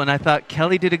untouchable, and I thought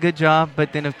Kelly did a good job,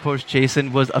 but then of course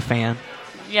Jason was a fan.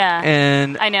 Yeah.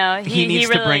 And I know. he needs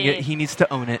to bring really- it. He needs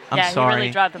to own it. I'm He sorry. really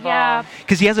dropped the ball. Yeah.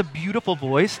 Because he has a beautiful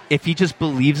voice. If he just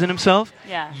believes in himself,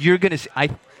 Yeah. you're gonna.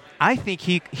 I think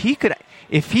he could,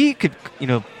 if he could,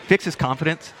 fix his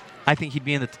confidence. I think he'd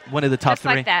be in one of the top Just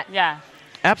three. like that. Yeah.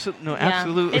 Absolutely,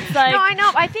 absolutely. It's like No, I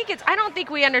know. I don't think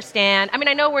we understand. I mean,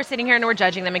 I know we're sitting here and we're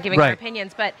judging them and giving our Right.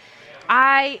 opinions, but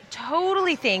I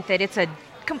totally think that it's a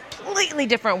completely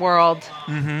different world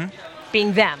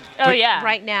being them. Oh, yeah.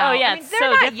 Right now. Oh, yeah, I mean, it's they're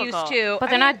so not difficult. used to. But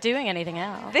they're not doing anything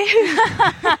else. You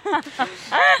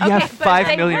have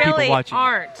 5 million they people really watching.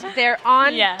 aren't. They're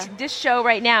on Yeah. this show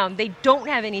right now. And they don't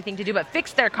have anything to do but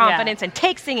fix their confidence and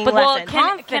take singing But lessons.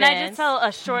 can I just tell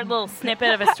a short little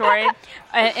snippet of a story?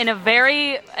 In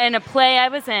a play I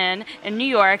was in New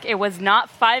York, it was not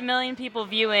 5 million people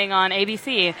viewing on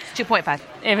ABC. 2.5.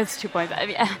 It was 2.5.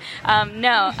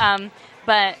 Yeah.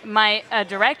 But my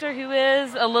director, who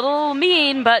is a little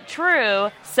mean but true,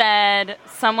 said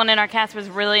someone in our cast was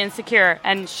really insecure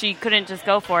and she couldn't just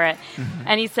go for it.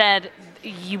 And he said,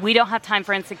 "We don't have time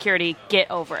for insecurity. Get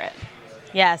over it."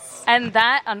 Yes. And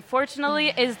that,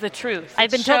 unfortunately, is the truth. I've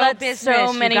been told that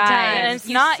so many times. And it's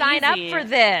You not sign easy. up for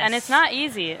this. And it's not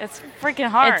easy. It's freaking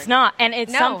hard. It's not. And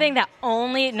it's No. something that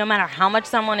only, no matter how much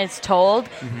someone is told,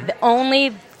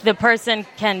 only the person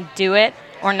can do it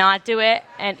or not do it.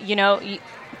 And,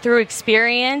 through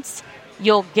experience,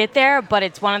 you'll get there, but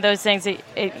it's one of those things that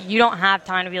you don't have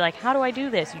time to be like, how do I do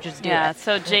this? You just do it.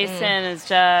 So Jason is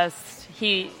just,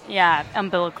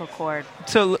 umbilical cord.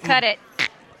 So Cut it.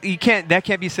 That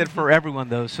can't be said for everyone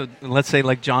though. So let's say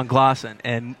like John Glosson,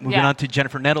 and moving on to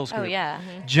Jennifer Nettles' group. Oh, yeah.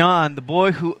 John, the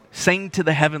boy who sang to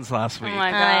the heavens last week. Oh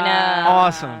my God. I know.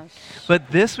 Awesome.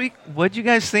 But this week, what'd you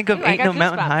guys think of Ooh, I Ain't got No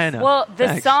Mountain goosebumps. High Enough? Well, the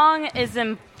Thanks. song is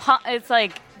it's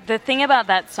like, the thing about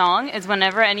that song is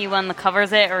whenever anyone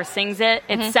covers it or sings it,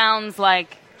 it sounds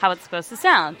like how it's supposed to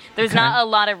sound. There's not a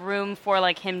lot of room for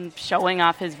like him showing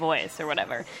off his voice or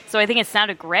whatever. So I think it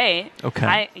sounded great.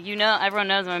 Okay. Everyone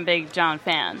knows I'm a big John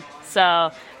fan.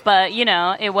 So, but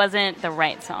it wasn't the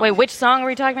right song. Wait, which song are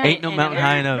we talking about? Ain't No Mountain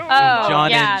High Enough. Oh,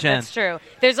 John yeah, and Jen. that's true.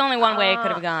 There's only one way it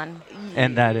could have gone.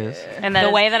 And that is. And that The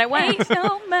is- way that it went. Ain't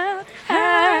no mountain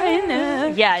high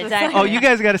enough. Yeah, exactly. Oh, you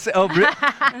guys got to say. Oh,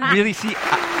 really? See,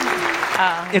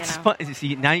 it's fun.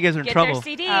 See, now you guys are in Get trouble. their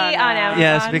CD no. on Amazon.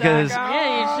 Yes, because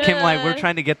Yeah, you Kim Light, we're should.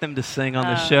 trying to get them to sing on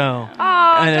the show.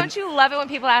 Oh, And then- don't you love it when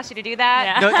people ask you to do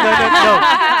that? Yeah.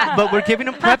 No. But we're giving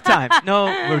them prep time. No,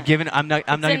 we're giving. I'm not. It's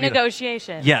gonna a do that.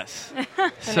 negotiation. Yes.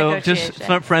 So just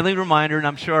negotiation. a friendly reminder, and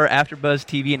I'm sure our AfterBuzz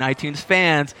TV and iTunes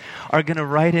fans are going to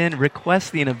write in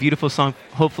requesting a beautiful song,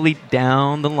 hopefully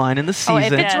down the line in the Oh, season.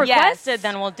 if it's Yeah. requested, Yes.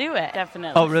 then we'll do it.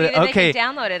 Definitely. Oh, really? Either Okay. They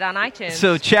can download it on iTunes.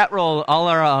 So chat roll, all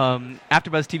our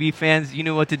AfterBuzz TV fans, you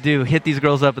know what to do. Hit these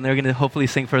girls up, and they're going to hopefully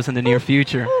sing for us in the near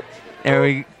future. There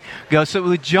we go. So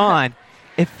with John,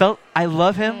 I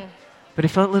love him, but it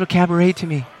felt a little cabaret to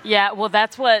me. Yeah, well,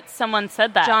 that's what someone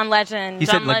said that. John Legend He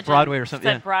said John like Legend Broadway or something.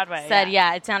 Said Yeah. Broadway. said,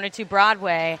 yeah, it sounded too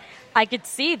Broadway. I could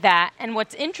see that. And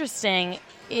what's interesting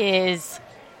is,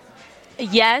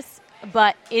 yes,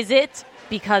 but is it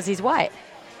because he's white?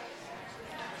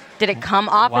 Did it come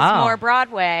off Wow. as more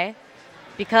Broadway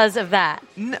because of that?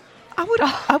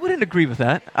 I wouldn't agree with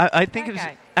that. I think it was.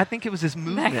 Okay. I think it was his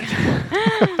movement.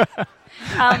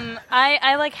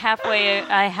 I like halfway.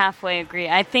 I halfway agree.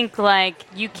 I think like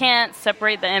you can't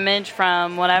separate the image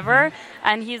from whatever.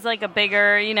 And he's like a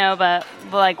bigger, but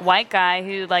like white guy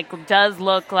who like does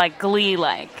look like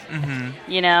Glee-like.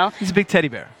 He's a big teddy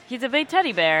bear. He's a big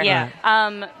teddy bear. Yeah.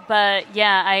 But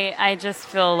yeah, I just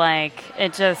feel like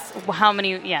it just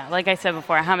like I said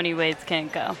before, how many ways can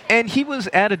it go? And he was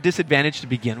at a disadvantage to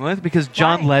begin with because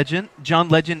John Legend,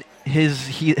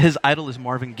 his idol is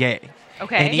Marvin Gaye.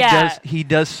 Okay. And he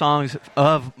does songs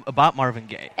about Marvin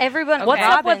Gaye. Everyone. What's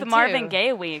up with too. Marvin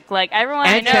Gaye week? Like everyone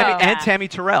and I know. And Tammy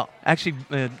Terrell. Actually,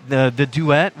 the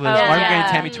duet was Marvin Gaye and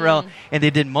Tammy Terrell, and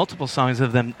they did multiple songs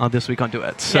of them this week on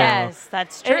duets. So. Yes,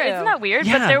 that's true. Isn't that weird?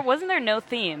 Yeah. But wasn't there no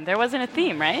theme? There wasn't a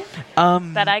theme, right?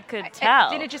 That I could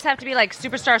tell. Didn't it just have to be like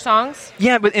superstar songs?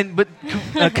 Yeah, but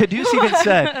Caduce even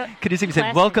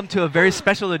said, "Welcome to a very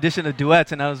special edition of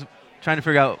duets," and I was trying to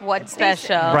figure out what's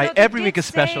special. Right, every week is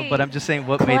special, but I'm just saying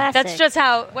what made. That's just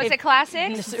how. Was it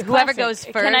classic? Whoever goes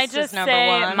first. Can I just is number say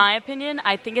one. my opinion?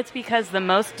 I think it's because the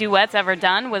most duets ever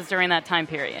done was during that time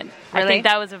period. Really? I think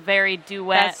that was a very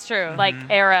duet, That's true. like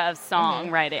era of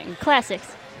songwriting. Classics.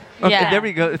 Okay, Yeah. there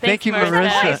we go. Thank you,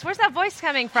 Marissa. Where's that voice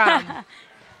coming from?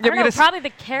 I don't know, probably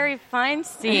the Carrie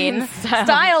Feinstein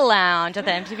Style Lounge at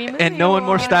the MTV Movie And no one more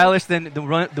Awards. stylish than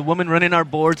the woman running our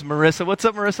boards, Marissa. What's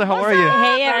up, Marissa? How are you?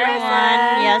 Hey, everyone.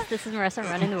 Yes, this is Marissa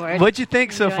running the word. What'd you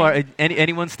think so far?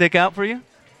 Anyone stick out for you?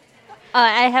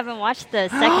 I haven't watched the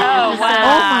second episode. wow. Oh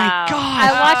my God!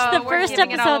 I watched the we're first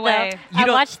giving it all episode, away. though. I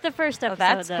watched the first episode,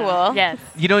 That's though. cool. Yes.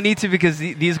 You don't need to because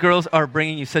these girls are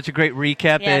bringing you such a great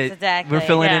recap Yes, that exactly. we're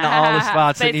filling in all the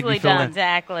spots that need to be Basically filled done. in.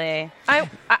 Exactly.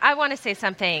 I want to say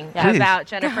something Please. about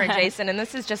Jennifer and Jason, and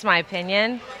this is just my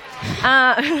opinion.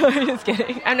 Just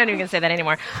kidding. I'm not even going to say that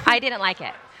anymore. I didn't like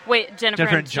it. Wait, Jennifer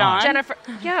and John? Jennifer.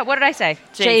 Yeah, what did I say?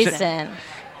 Jason.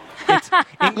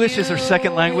 English is her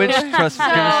second language. Trust me.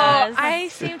 So I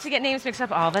seem to get names mixed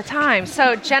up all the time.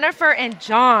 So Jennifer and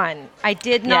John, I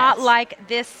did not like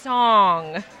this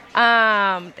song.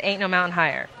 Ain't No Mountain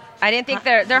Higher. I didn't think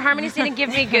their harmonies didn't give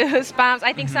me goosebumps.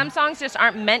 I think some songs just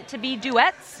aren't meant to be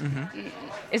duets.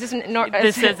 Is this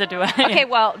This is a duet. Okay,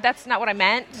 well, that's not what I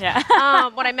meant. Yeah.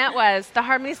 What I meant was the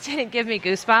harmonies didn't give me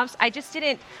goosebumps. I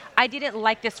didn't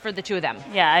like this for the two of them.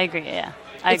 Yeah, I agree. Yeah.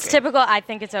 It's typical. I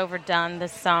think it's overdone,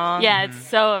 this song. Yeah, it's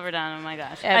so overdone. Oh my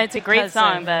gosh. It's a great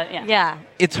song, but yeah. Yeah.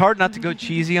 It's hard not to go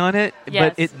cheesy on it,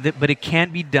 Yes. but it can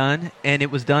be done, and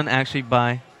it was done actually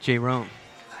by Jay Rome.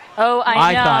 Oh, I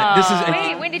know. I thought this is.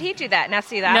 Wait, when did he do that? Now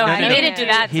see that? No, No, he no. didn't do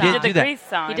that. He song. didn't do the that. Grease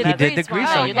song. He did He the did the Grease Grease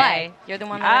one. song. You lie. You're the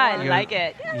one that I won. like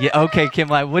it. Yeah. Okay, Kim.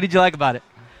 What did you like about it?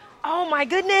 Oh my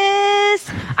goodness!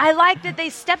 I like that they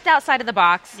stepped outside of the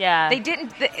box. Yeah. They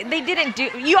didn't do.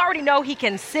 You already know he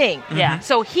can sing. Yeah.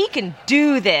 So he can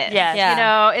do this. Yes. Yeah. You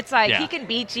know, it's like Yeah. he can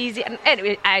be cheesy, and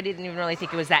I didn't even really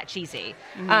think it was that cheesy.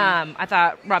 I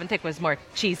thought Robin Thicke was more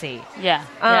cheesy. Yeah.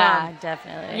 Yeah,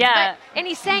 definitely. Yeah. And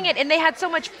he sang it, and they had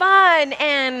so much fun,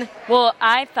 and Well,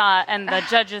 I thought, and the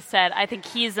judges said, I think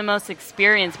he's the most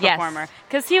experienced Yes. performer.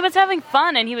 Because he was having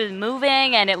fun, and he was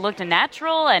moving, and it looked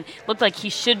natural, and looked like he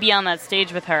should be on that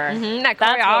stage with her. that That's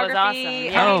what was choreography.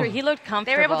 awesome. Yeah. Oh. He looked comfortable.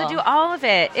 They were able to do all of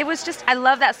it. It was just, I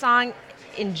love that song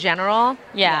in general.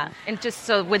 Yeah. And just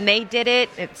so when they did it,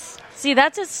 it's. See,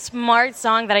 that's a smart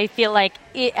song that I feel like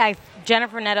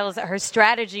Jennifer Nettles, her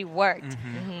strategy worked,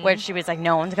 where she was like,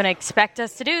 no one's going to expect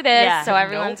us to do this, Yeah. so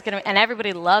everyone's going to, and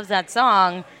everybody loves that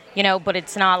song, but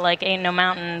it's not like Ain't No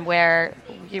Mountain where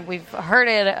we've heard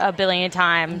it a billion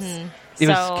times. It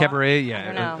So, was Cabaret, I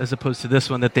don't know. as opposed to this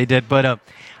one that they did. But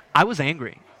I was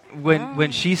angry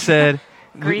when she said,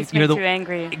 Grease makes you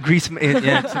angry. Grease,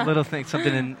 yeah, it's a little thing,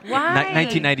 something in Why?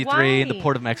 1993 in the Why?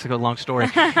 Port of Mexico. Long story.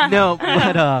 No,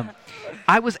 but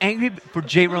I was angry for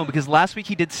Jay Rome because last week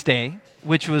he did Stay,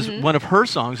 which was one of her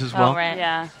songs as well. Oh, right.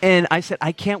 Yeah. And I said,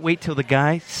 I can't wait till the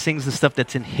guy sings the stuff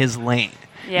that's in his lane.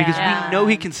 Yeah. Because we know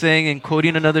he can sing, and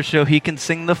quoting another show, he can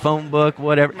sing the phone book,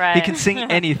 whatever. Right. He can sing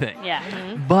anything.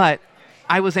 Yeah. But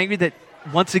I was angry that,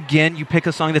 once again, you pick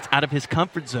a song that's out of his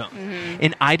comfort zone.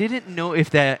 And I didn't know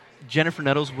if that Jennifer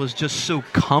Nettles was just so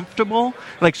comfortable,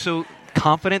 like so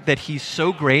confident that he's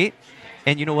so great.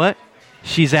 And you know what?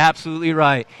 She's absolutely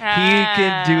right. He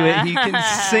can do it. He can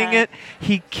sing it.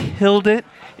 He killed it.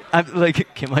 I'm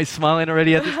like, am I smiling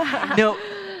already at this? No.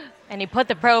 And he put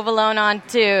the provolone on,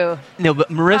 too. No, but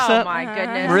Marissa, Oh my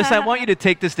goodness. Marissa, I want you to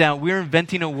take this down. We're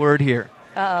inventing a word here.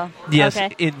 Uh-oh. Yes,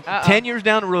 Okay. in 10 years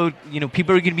down the road,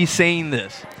 people are going to be saying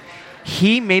this.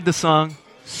 He made the song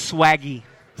swaggy.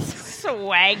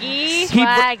 Swaggy.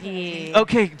 Swaggy.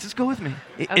 Okay, just go with me.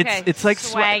 Okay. It's like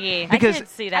swaggy. Because I could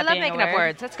see that I love being a making up word.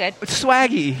 words. That's good.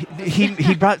 swaggy.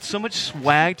 He brought so much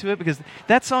swag to it because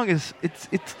that song is it's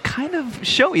kind of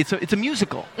showy. It's a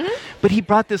musical, but he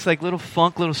brought this like little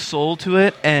funk, little soul to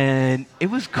it, and it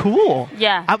was cool.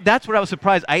 Yeah. That's what I was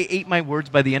surprised. I ate my words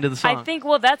by the end of the song. I think,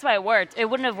 well, that's why it worked. It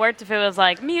wouldn't have worked if it was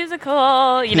like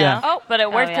musical, you know? Yeah. Oh, but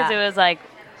it worked because yeah. it was like,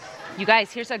 You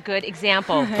guys, here's a good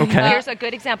example. Okay. Here's a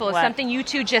good example of What? something you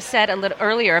two just said a little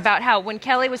earlier about how when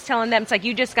Kelly was telling them, it's like,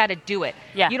 you just got to do it.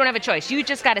 Yeah. You don't have a choice. You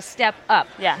just got to step up.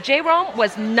 Yeah. J. Rome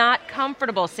was not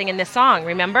comfortable singing this song,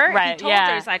 remember? Right, He told yeah.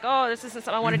 her, he's like, oh, this isn't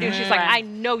something I want to do. She's like, Right. I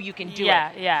know you can do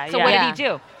Yeah, it. yeah, So yeah. what Yeah. did he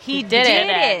do? He did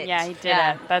it. Yeah, he did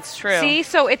Yeah. it. That's true. See,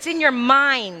 so it's in your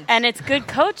mind. And it's good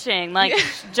coaching. Like,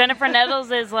 Jennifer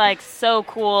Nettles is, like, so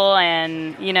cool,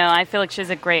 and, you know, I feel like she's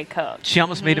a great coach. She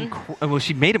almost made him.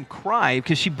 She made him cry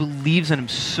because she believes in him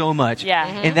so much. Yeah.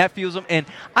 and that fuels him. And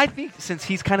I think since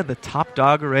he's kind of the top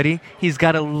dog already, he's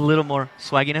got a little more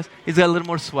swagginess. He's got a little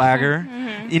more swagger.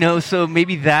 You know, so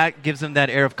maybe that gives him that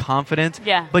air of confidence.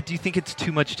 Yeah. But do you think it's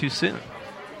too much too soon?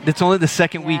 It's only the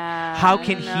second week. How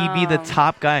can he be the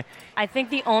top guy? I think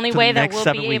the only For the way that next we'll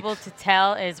 7 be weeks. able to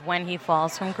tell is when he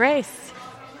falls from grace.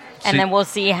 And So- then we'll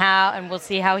see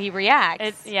how he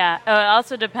reacts. It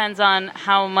also depends on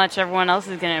how much everyone else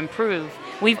is going to improve.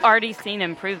 We've already seen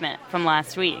improvement from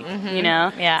last week, you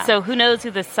know? Yeah. So who knows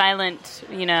who the silent,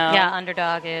 you know,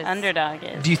 underdog is. underdog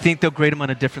is. Do you think they'll grade him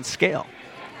on a different scale?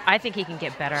 I think he can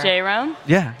get better. J-Rome?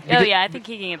 Yeah. Oh, yeah, I think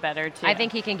he can get better, too. I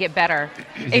think he can get better.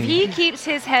 If he keeps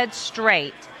his head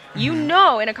straight, you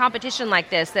know in a competition like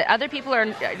this that other people are,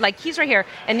 like he's right here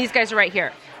and these guys are right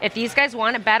here. If these guys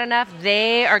want it bad enough,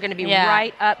 they are going to be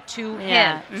right up to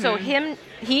Yeah. him. So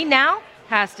he now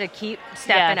has to keep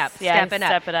stepping up.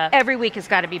 step it up. Every week has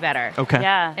got to be better. Okay.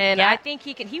 Yeah. And I think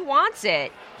he can. He wants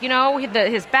it. You know,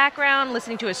 his background,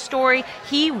 listening to his story,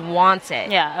 he wants it.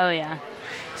 Yeah, oh, yeah.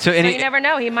 So So any you never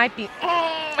know. He might be.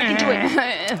 I can do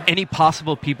it. any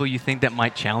possible people you think that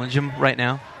might challenge him right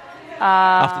now?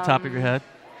 Off the top of your head?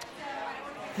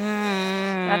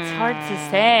 That's hard to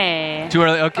say. Too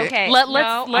early. Okay. Okay. Let's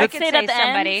I could say it say at the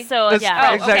somebody. end. So, Let's-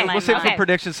 yeah. exactly. okay. We'll save it Okay. for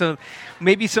predictions. So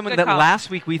maybe someone Good that call. last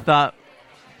week we thought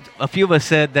a few of us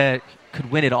said that could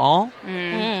win it all.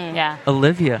 Yeah.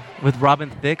 Olivia with Robin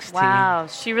Thicke's Wow,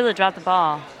 she really dropped the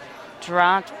ball.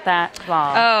 Dropped that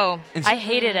ball. Oh, team. I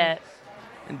hated it.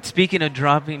 And speaking of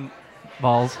dropping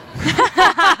balls,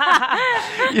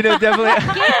 you know, definitely.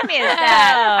 game is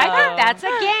that? I thought that's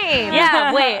a game.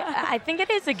 Yeah, wait. I think it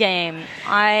is a game.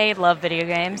 I love video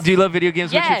games. Do you love video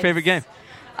games? What's your Yes. favorite game?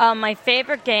 My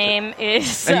favorite game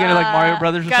is. Are you gonna like Mario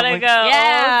Brothers or Gotta something? go.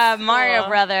 Yeah, old Mario school.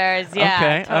 Brothers. Yeah,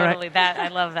 Okay, all right. totally. That I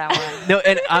love that one. No,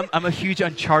 and I'm a huge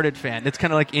Uncharted fan. It's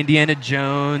kind of like Indiana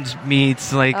Jones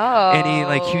meets like any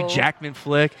like Hugh Jackman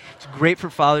flick. It's great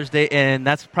for Father's Day, and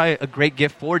that's probably a great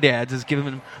gift for dads is giving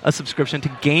them a subscription to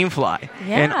GameFly.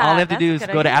 And all they have to that's do a is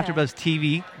good go to idea.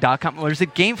 AfterBuzzTV.com or is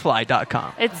it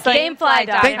GameFly.com? It's like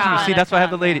Gamefly.com. Thank you. See, that's why I have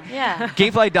the lady. Yeah.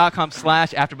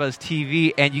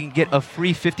 Gamefly.com/AfterBuzzTV, and you can get a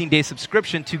free 15-day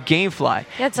subscription to GameFly.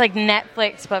 Yeah, it's like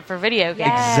Netflix, but for video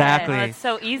games. Exactly. Oh, it's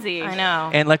so easy. I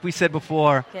know. And like we said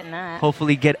before, Getting that.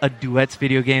 hopefully get a Duets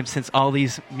video game since all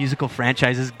these musical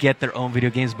franchises get their own video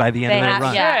games by the end They of their have-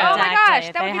 run. yeah. Oh my Exactly. gosh,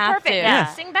 that They would be have perfect. to. Yeah. Yeah.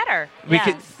 Sing better. We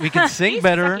Yeah. can sing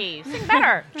better, Sing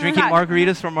better. drinking God.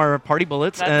 margaritas from our party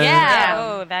bullets, That's- Yeah. Yeah.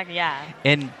 Oh, that. Yeah.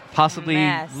 and possibly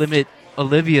Mess. limit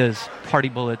Olivia's party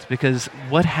bullets because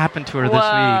what happened to her this week?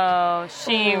 Whoa,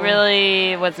 she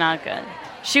really was not good.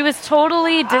 She was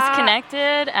totally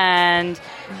disconnected and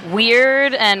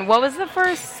weird. And what was the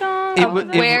first song?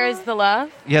 Where's the love?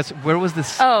 Yes, where was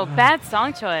this? Oh, bad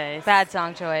song choice. Bad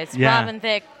song choice. Yeah. Robin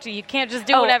Thicke. You can't just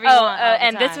do whatever you want. all the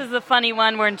and this time. was the funny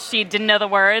one where she didn't know the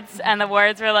words, and the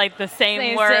words were like the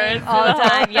same words all the whole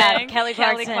time. Yeah, thing. Kelly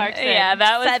Clarkson. Yeah,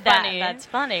 that was said funny. That's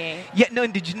funny. Yeah, no,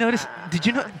 and did you notice? Did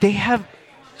you know they have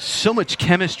so much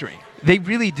chemistry? They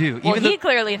really do. Well, Even he though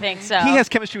clearly thinks so. he has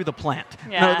chemistry with a plant.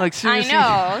 Yeah. No, like seriously. I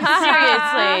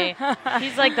know. Seriously.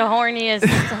 He's like the horniest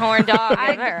horn dog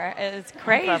ever. It's The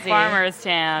crazy. farmer's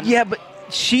tan. Yeah, but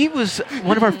she was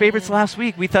one of our favorites last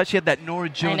week. We thought she had that Nora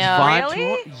Jones know. vibe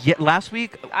Really? to her. Yeah, last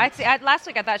week. Last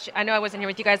week I thought I know I wasn't here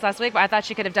with you guys last week, but I thought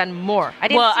she could have done more. I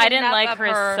didn't. See I didn't enough like of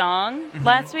her song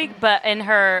last week, but in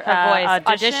her, voice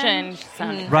audition, she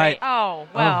sounded Right. Oh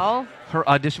well. Her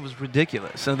audition was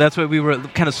ridiculous. So that's why we were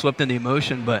kind of swept in the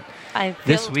emotion. But I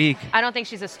this feel- week, I don't think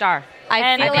she's a star. I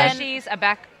And feel I like think she's a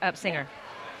backup singer.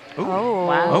 Oh,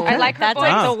 wow. Okay. I like her That's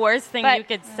voice. like the worst thing you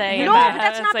could say. No, but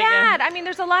that's not bad. I mean,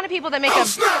 there's a lot of people that make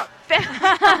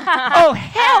oh,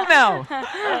 hell no!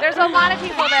 There's a lot of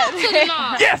people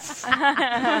that yes,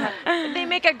 they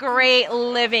make a great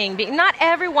living. Not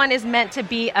everyone is meant to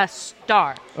be a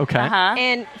star. Okay.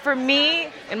 And for me,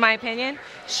 in my opinion,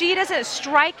 she doesn't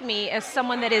strike me as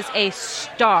someone that is a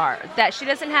star. That she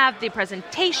doesn't have the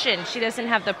presentation, she doesn't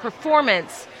have the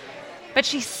performance, but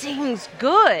she sings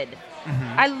good.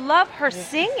 I love her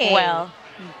singing. Well,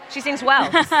 she sings well.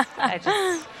 I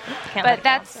just can't. But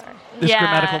that's this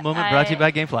grammatical moment brought to you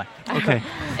by GameFly. Okay.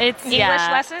 It's English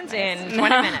lessons in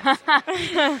 20 minutes.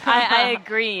 I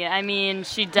agree. I mean,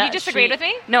 she does. You disagreed with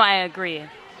me? No, I agree.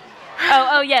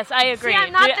 Oh, yes, I agree. See,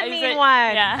 I'm not the mean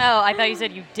one. Yeah. Oh, I thought you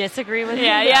said you disagree with me.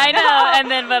 Yeah, I know. And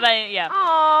then,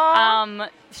 Aww.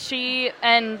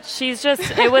 She's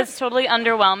just, it was totally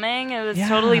underwhelming. It was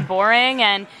totally boring.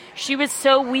 And she was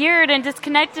so weird and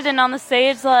disconnected and on the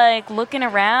stage, like, looking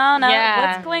around.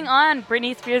 What's going on?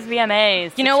 Britney Spears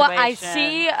VMAs. You know what? I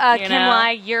see, Kim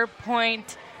Lai, your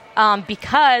point,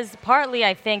 because partly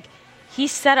I think he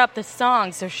set up the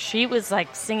song, so she was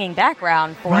like singing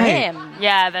background for him.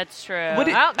 Yeah, that's true.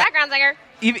 Background singer.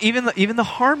 Even the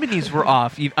harmonies were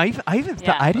off. I even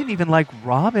thought I didn't even like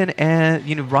Robin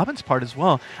and Robin's part as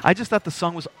well. I just thought the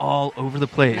song was all over the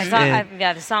place.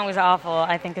 The song was awful.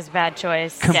 I think it's a bad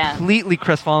choice. Completely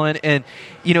crestfallen, and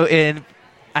and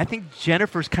I think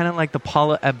Jennifer's kind of like the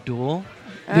Paula Abdul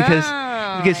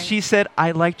because she said,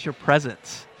 "I liked your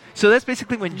presence." So that's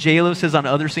basically when J-Lo says on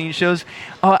other singing shows,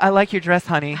 "Oh, I like your dress,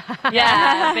 honey."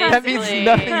 Yeah, that means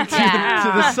nothing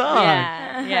to the song.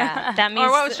 Yeah, that means.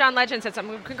 Or what was John Legend said?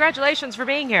 Something. Congratulations for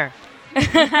being here.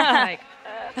 Like,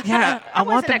 I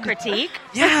want a critique.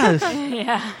 Yes.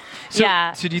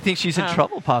 Yeah. So do you think she's in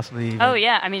trouble, possibly? Even? Oh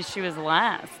yeah, I mean she was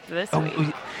last this week.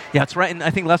 Yeah, that's right. And I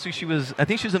think last week she was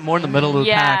more in the middle of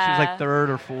the pack. She was like third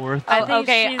or fourth. I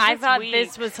thought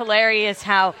this was hilarious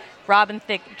how Robin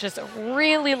Thicke just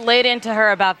really laid into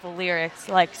her about the lyrics,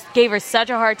 like gave her such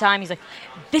a hard time. He's like,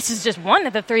 this is just one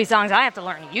of the 3 songs I have to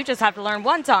learn. You just have to learn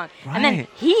one song. Right. And then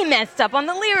he messed up on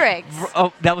the lyrics.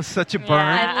 Oh, that was such a burn.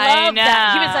 I love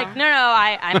that. He was like, no,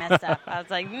 I messed up. I was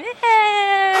like,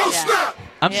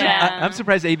 I'm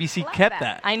surprised ABC kept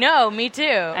that. I know, me too.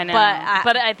 I know.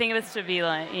 But I think it was to be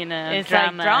like, it's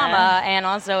drama. like drama, and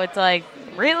also it's like,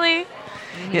 really?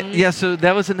 Mm-hmm. Yeah, so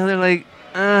that was another like,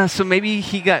 so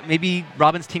maybe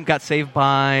Robin's team got saved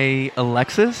by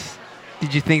Alexis?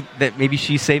 Did you think that maybe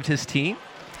she saved his team?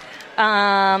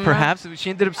 Perhaps she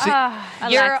ended up.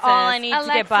 You're all I need to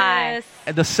get by.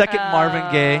 And the second Marvin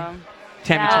Gaye,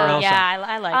 Tammy Terrell. Yeah,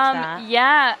 I liked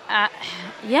that.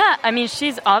 Yeah. I mean,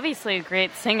 she's obviously a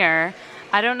great singer.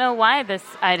 I don't know why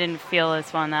I didn't feel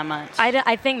this one that much.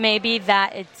 I think maybe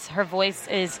that her voice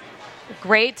is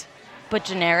great, but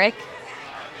generic.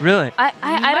 Really?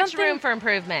 I don't think room for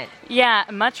improvement. Yeah,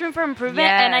 much room for improvement,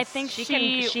 and I think she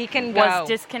can was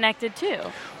disconnected too.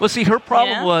 Well, see, her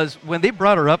problem was when they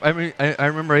brought her up. I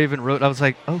remember I even wrote. I was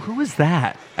like, "Oh, who is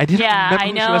that?" I didn't remember who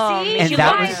she was. See, and she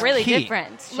that looked was really key.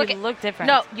 different. She looked different.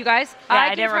 No, you guys, I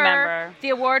didn't give remember her the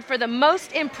award for the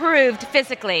most improved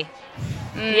physically.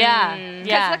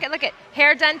 Yeah. Look at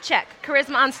hair done, check.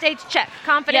 Charisma on stage, check.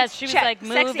 Confidence, she was check. like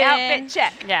Sexy moving. outfit,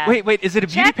 check. Yeah. Wait, is it a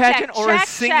beauty pageant or a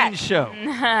singing show?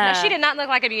 No, she did not look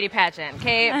like a beauty pageant.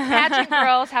 Okay, pageant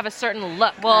girls have a certain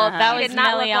look. Well, that was did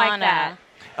not look like that.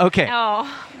 Okay. Oh.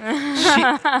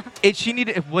 She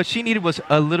needed was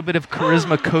a little bit of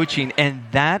charisma coaching, and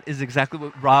that is exactly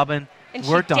what Robin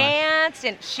worked on. And she danced,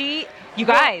 and you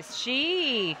guys,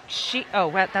 she. Oh,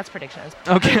 well, that's predictions.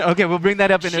 Okay, we'll bring that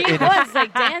up in a. She was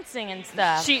like dancing and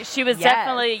stuff. She was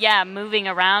definitely moving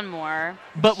around more.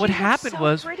 But what happened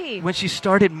was when she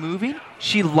started moving,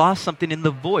 she lost something in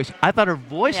the voice. I thought her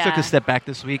voice took a step back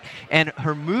this week, and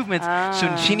her movements.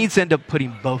 So she needs to end up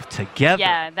putting both together.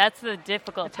 Yeah, that's the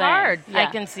difficult thing. It's hard. Yeah. I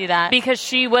can see that because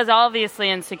she was obviously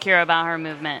insecure about her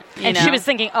movement, and she was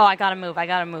thinking, "Oh, I gotta move.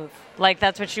 Like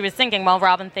that's what she was thinking. While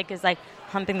Robin Thicke is like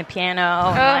humping the piano,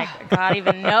 and like God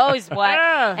even knows what.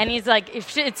 And he's like,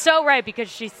 it's so right because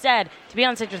she said to be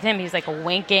on stage with him, he's like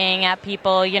winking at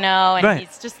people, and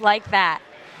he's just like that.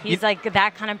 He's like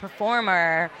that kind of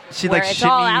performer where it's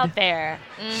all out there.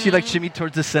 She like shimmied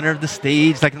towards the center of the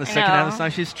stage, like in the second half of the song.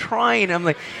 She's trying. I'm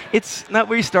like, it's not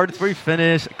where you start, it's where you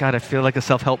finish. God, I feel like a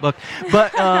self-help book.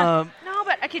 But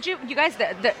but could you guys,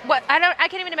 what I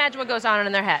can't even imagine what goes on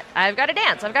in their head. I've got to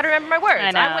dance. I've got to remember my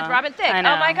words. I'm with Robin Thicke. Oh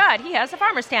my God, he has a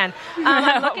farmer stand.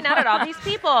 I'm looking out at all these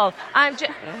people.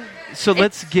 So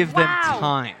let's give them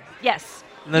time. Yes.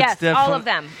 Yes, all of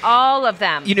them. All of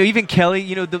them. You know, even Kelly,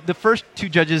 you know, the first two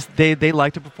judges, they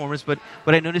liked the performance, but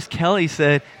what I noticed Kelly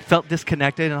felt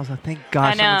disconnected, and I was like, thank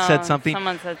God someone said something.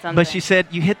 Someone said something. But she said,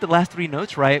 you hit the last three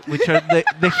notes, right? Which are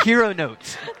the hero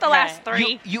notes. The last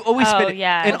three. You always spit it.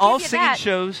 Yeah. In all singing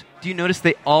shows, do you notice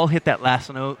they all hit that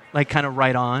last note, like kind of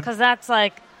right on? Because that's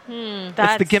like,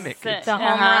 that's the gimmick. It's the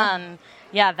home run.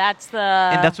 Yeah, that's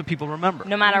and that's what people remember.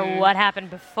 No matter what happened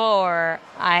before,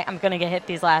 I'm going to get hit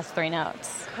these last three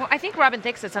notes. Well, I think Robin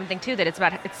Thicke said something too, that it's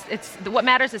what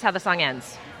matters is how the song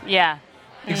ends. Yeah.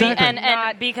 Exactly.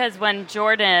 And because when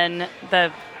Jordan,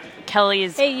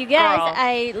 Kelly's Hey, you guys, girl,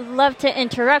 I love to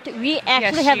interrupt. We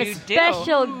actually have a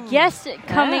special guest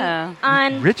coming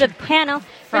on Richard. the panel.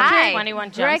 From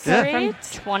 21 Jump Street. From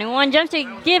 21 Jump Street.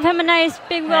 Give him a nice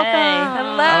big welcome.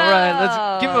 Hello. All right,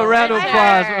 let's give him a round of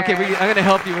applause. Okay, I'm going to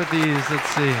help you with these. Let's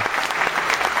see.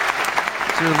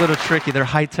 They're a little tricky. They're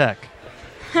high tech.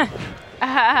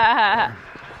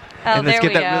 And let's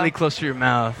get that really close to your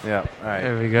mouth. Yeah, all right.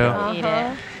 There we go. Eat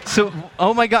it. So,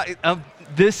 oh my God,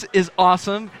 this is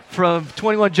awesome. From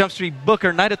 21 Jump Street,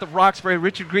 Booker, Night at the Roxbury,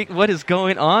 Richard Greek. What is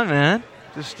going on, man?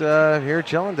 Just here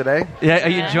chilling today. Yeah, are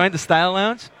you enjoying the Style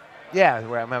Lounge? Yeah,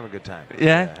 I'm having a good time.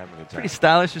 Yeah, having a good time. Pretty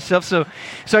stylish yourself. So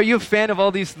are you a fan of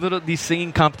all these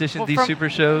singing competitions, these super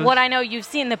shows? What I know, you've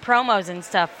seen the promos and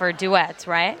stuff for duets,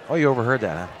 right? Oh, you overheard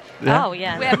that, huh? Yeah. Oh,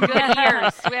 yeah. We have good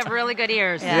ears. We have really good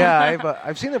ears. Yeah,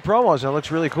 I've seen the promos, and it looks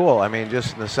really cool. I mean,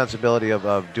 just the sensibility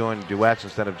of doing duets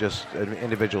instead of just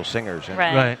individual singers. And,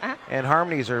 Right. and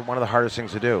harmonies are one of the hardest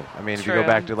things to do. I mean, if you go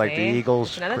back to like the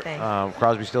Eagles,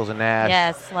 Crosby, Stills, and Nash.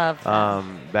 Yes, love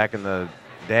back in the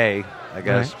day, I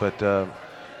guess. Right. But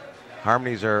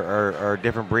harmonies are a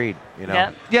different breed, you know.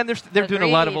 Yep. Yeah, and they're doing a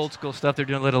lot of old school stuff. They're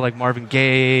doing a little like Marvin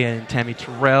Gaye and Tammy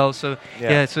Terrell. So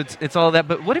so it's all that.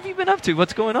 But what have you been up to?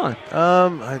 What's going on?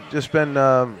 I've just been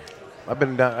I've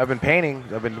been painting.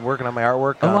 I've been working on my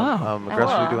artwork. Oh, wow. I'm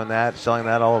aggressively doing that, selling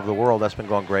that all over the world. That's been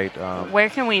going great. Where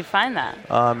can we find that?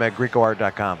 At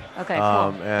GrecoArt.com. Okay,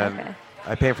 cool. And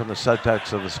I paint from the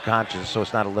subtext of the subconscious, so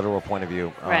it's not a literal point of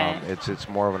view. Right. It's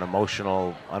more of an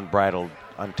emotional, unbridled,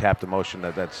 untapped emotion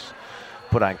that's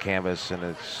put on canvas, and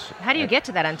it's. How do you get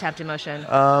to that untapped emotion?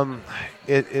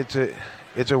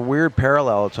 It's a weird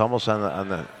parallel. It's almost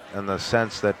on the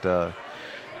sense that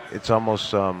it's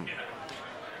almost.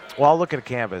 Well, I'll look at a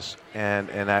canvas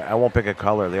and I won't pick a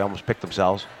color. They almost pick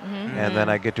themselves, and then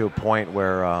I get to a point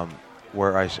where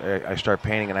I start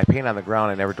painting, and I paint on the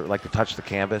ground. I never like to touch the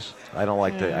canvas. I don't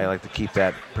like to. I like to keep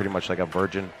that pretty much like a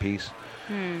virgin piece,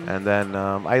 and then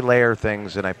I layer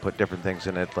things and I put different things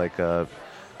in it, like.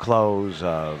 Clothes,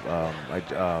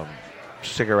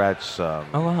 cigarettes,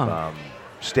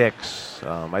 sticks.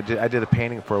 I did a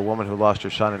painting for a woman who lost her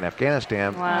son in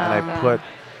Afghanistan, and I put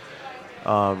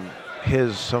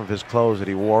some of his clothes that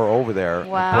he wore over there,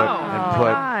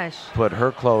 and put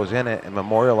her clothes in it and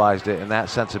memorialized it in that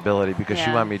sensibility because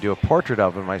she wanted me to do a portrait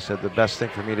of him. I said the best thing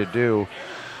for me to do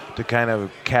to kind of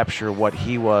capture what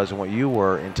he was and what you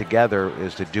were, and together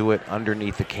is to do it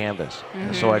underneath the canvas.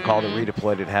 And so I called it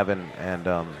Redeployed in Heaven, and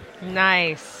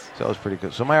nice. So it was pretty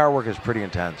good. So my artwork is pretty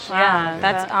intense. Yeah,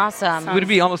 that's awesome. Would it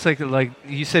be almost like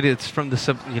you said, it's from the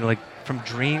like from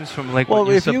dreams, from like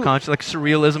your subconscious, like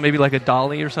surrealism, maybe like a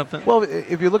Dali or something? Well,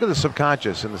 if you look at the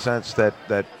subconscious in the sense that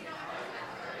the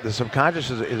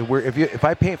subconscious is where if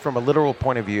I paint from a literal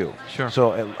point of view,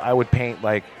 so I would paint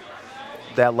like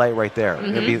that light right there,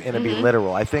 and it'd be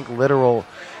literal. I think literal,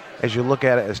 as you look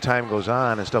at it as time goes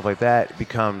on and stuff like that, it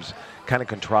becomes kind of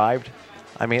contrived.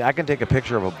 I mean, I can take a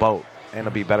picture of a boat and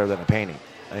it'll be better than a painting.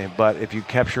 But if you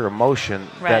capture emotion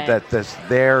that's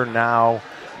there now,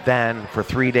 then for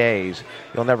 3 days,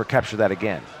 you'll never capture that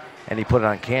again. And you put it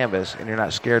on canvas, and you're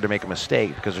not scared to make a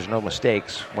mistake because there's no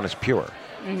mistakes when it's pure.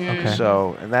 Okay.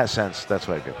 So in that sense, that's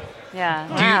what I do.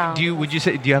 Yeah. Do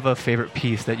you have a favorite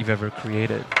piece that you've ever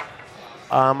created?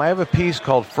 I have a piece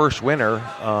called First Winter,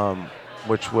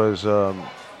 which was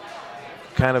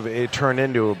it turned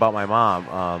into about my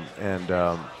mom,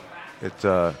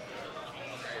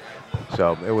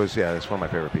 so it was, it's one of my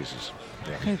favorite pieces.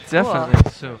 Yeah. Definitely.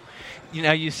 Cool. So,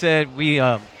 you said we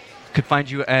could find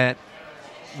you at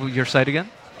your site again?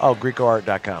 Oh,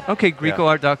 GrecoArt.com. Okay,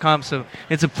 GrecoArt.com. So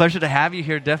it's a pleasure to have you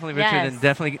here, definitely, Richard, and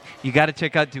definitely you got to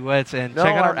check out Duets and check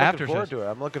out our after shows.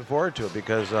 I'm looking forward to it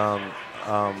because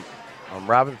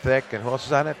Robin Thicke, and who else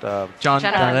is on it? John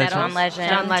Legend.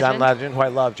 John Legend, who I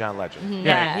love John Legend. Mm-hmm.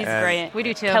 Yeah, he's great. We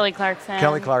do too. Kelly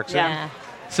Clarkson. Yeah.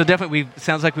 So definitely,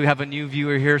 sounds like we have a new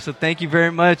viewer here. So thank you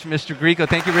very much, Mr. Grieco.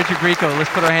 Thank you, Richard Grieco. Let's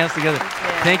put our hands together.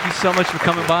 Thank you so much for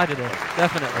coming by today.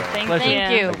 Definitely.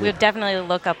 Thank you. We'll definitely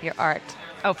look up your art.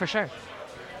 Oh, for sure.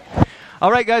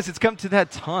 All right, guys, it's come to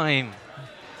that time.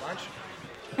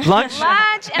 Lunch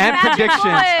and predictions.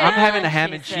 I'm having a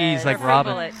ham and cheese like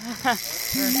Robin. And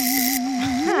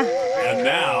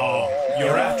now,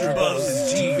 your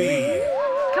AfterBuzz TV.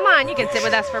 Come on, you can sit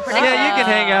with us for predictions. Yeah, you can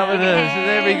hang out with us.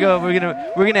 There we go. We're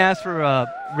gonna ask for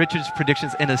Richard's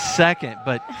predictions in a second,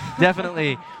 but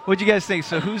definitely, what do you guys think?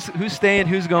 So who's staying?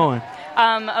 Who's going?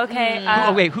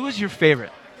 Okay. Wait, who is your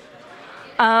favorite?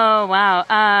 Oh wow.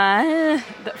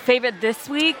 The favorite this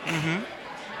week. Mm-hmm.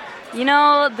 You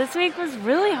know, this week was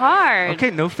really hard.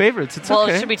 Okay, no favorites. It's well,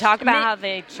 okay. Should we talk about how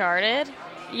they charted?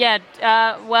 Yeah.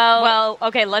 Well,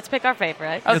 okay. Let's pick our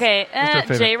favorite. Okay.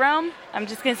 J-Rome. I'm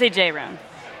just gonna say J-Rome.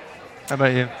 How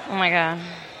about you? Oh my god.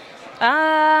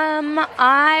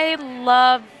 I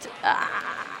loved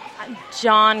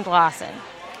John Glosson.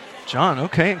 John,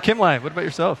 okay. And Kim Lai, what about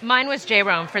yourself? Mine was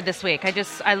J-Rome for this week. I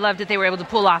loved that they were able to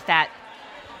pull off that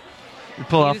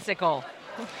musical.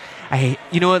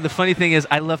 You know what? The funny thing is,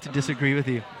 I love to disagree with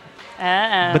you.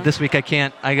 But this week I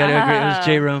can't. I got to agree. It was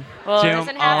J-Rome. Well, it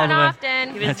doesn't happen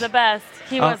often. He was the best.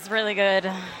 He was really good.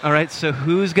 All right, so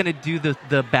who's going to do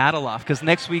the battle off? Because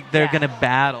next week they're going to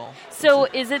battle. So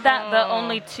is it that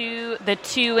the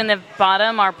two in the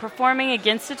bottom are performing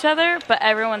against each other, but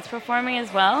everyone's performing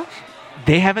as well?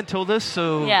 They haven't told us,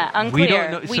 so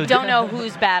unclear. We don't know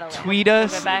who's battling. Tweet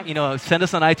us, send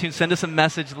us on iTunes, send us a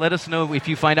message. Let us know if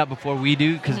you find out before we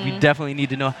do, because we definitely need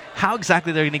to know how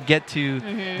exactly they're going to get to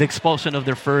the expulsion of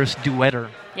their first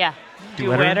duetter. Yeah.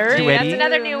 Duetter. That's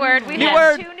another new word. We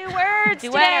have 2 new words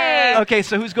today. Okay,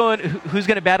 so who's going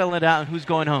to battle it out and who's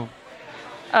going home?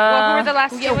 Who are the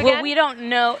last two again? Well, we don't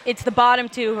know. It's the bottom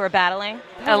 2 who are battling.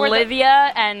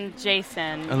 Olivia and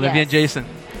Jason. Olivia and Jason.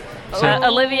 So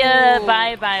Olivia,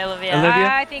 bye, Olivia.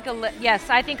 I think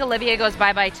Olivia goes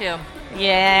bye too.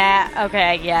 Yeah.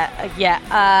 Okay. Yeah.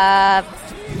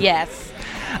 Yes.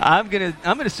 I'm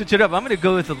gonna switch it up. I'm gonna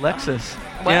go with Alexis.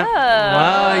 Whoa. Yeah.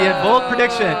 Wow. Yeah. Bold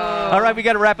prediction. All right, we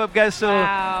got to wrap up, guys. So,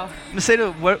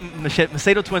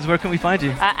 Macedo Twins, where can we find you?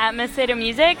 At Macedo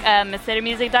Music,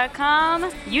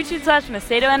 MacedoMusic.com,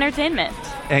 YouTube/Macedo Entertainment.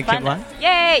 And Kim Lai?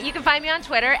 Yay! You can find me on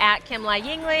Twitter at Kim Lai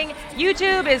Yingling.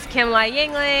 YouTube is Kim Lai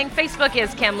Yingling. Facebook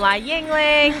is Kim Lai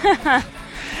Yingling.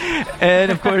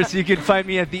 And, of course, you can find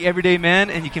me at The Everyday Man,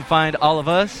 and you can find all of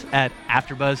us at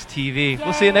AfterBuzz TV. Yay.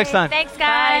 We'll see you next time. Thanks,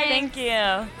 guys. Bye. Thank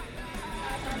you.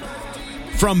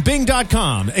 From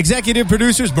Bing.com, executive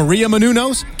producers Maria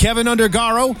Menounos, Kevin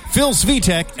Undergaro, Phil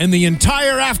Svitek, and the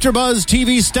entire AfterBuzz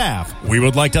TV staff, we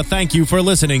would like to thank you for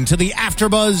listening to the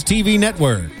AfterBuzz TV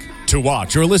network. To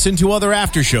watch or listen to other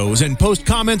after shows and post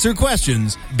comments or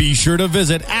questions, be sure to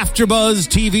visit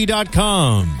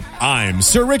AfterBuzzTV.com. I'm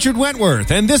Sir Richard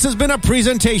Wentworth, and this has been a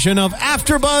presentation of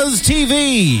AfterBuzz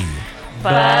TV.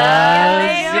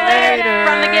 Buzz later.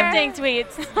 From the gifting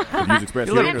tweets. The views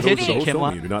expressed here are those of the host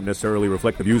only and do not necessarily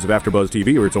reflect the views of AfterBuzz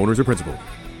TV or its owners or principals.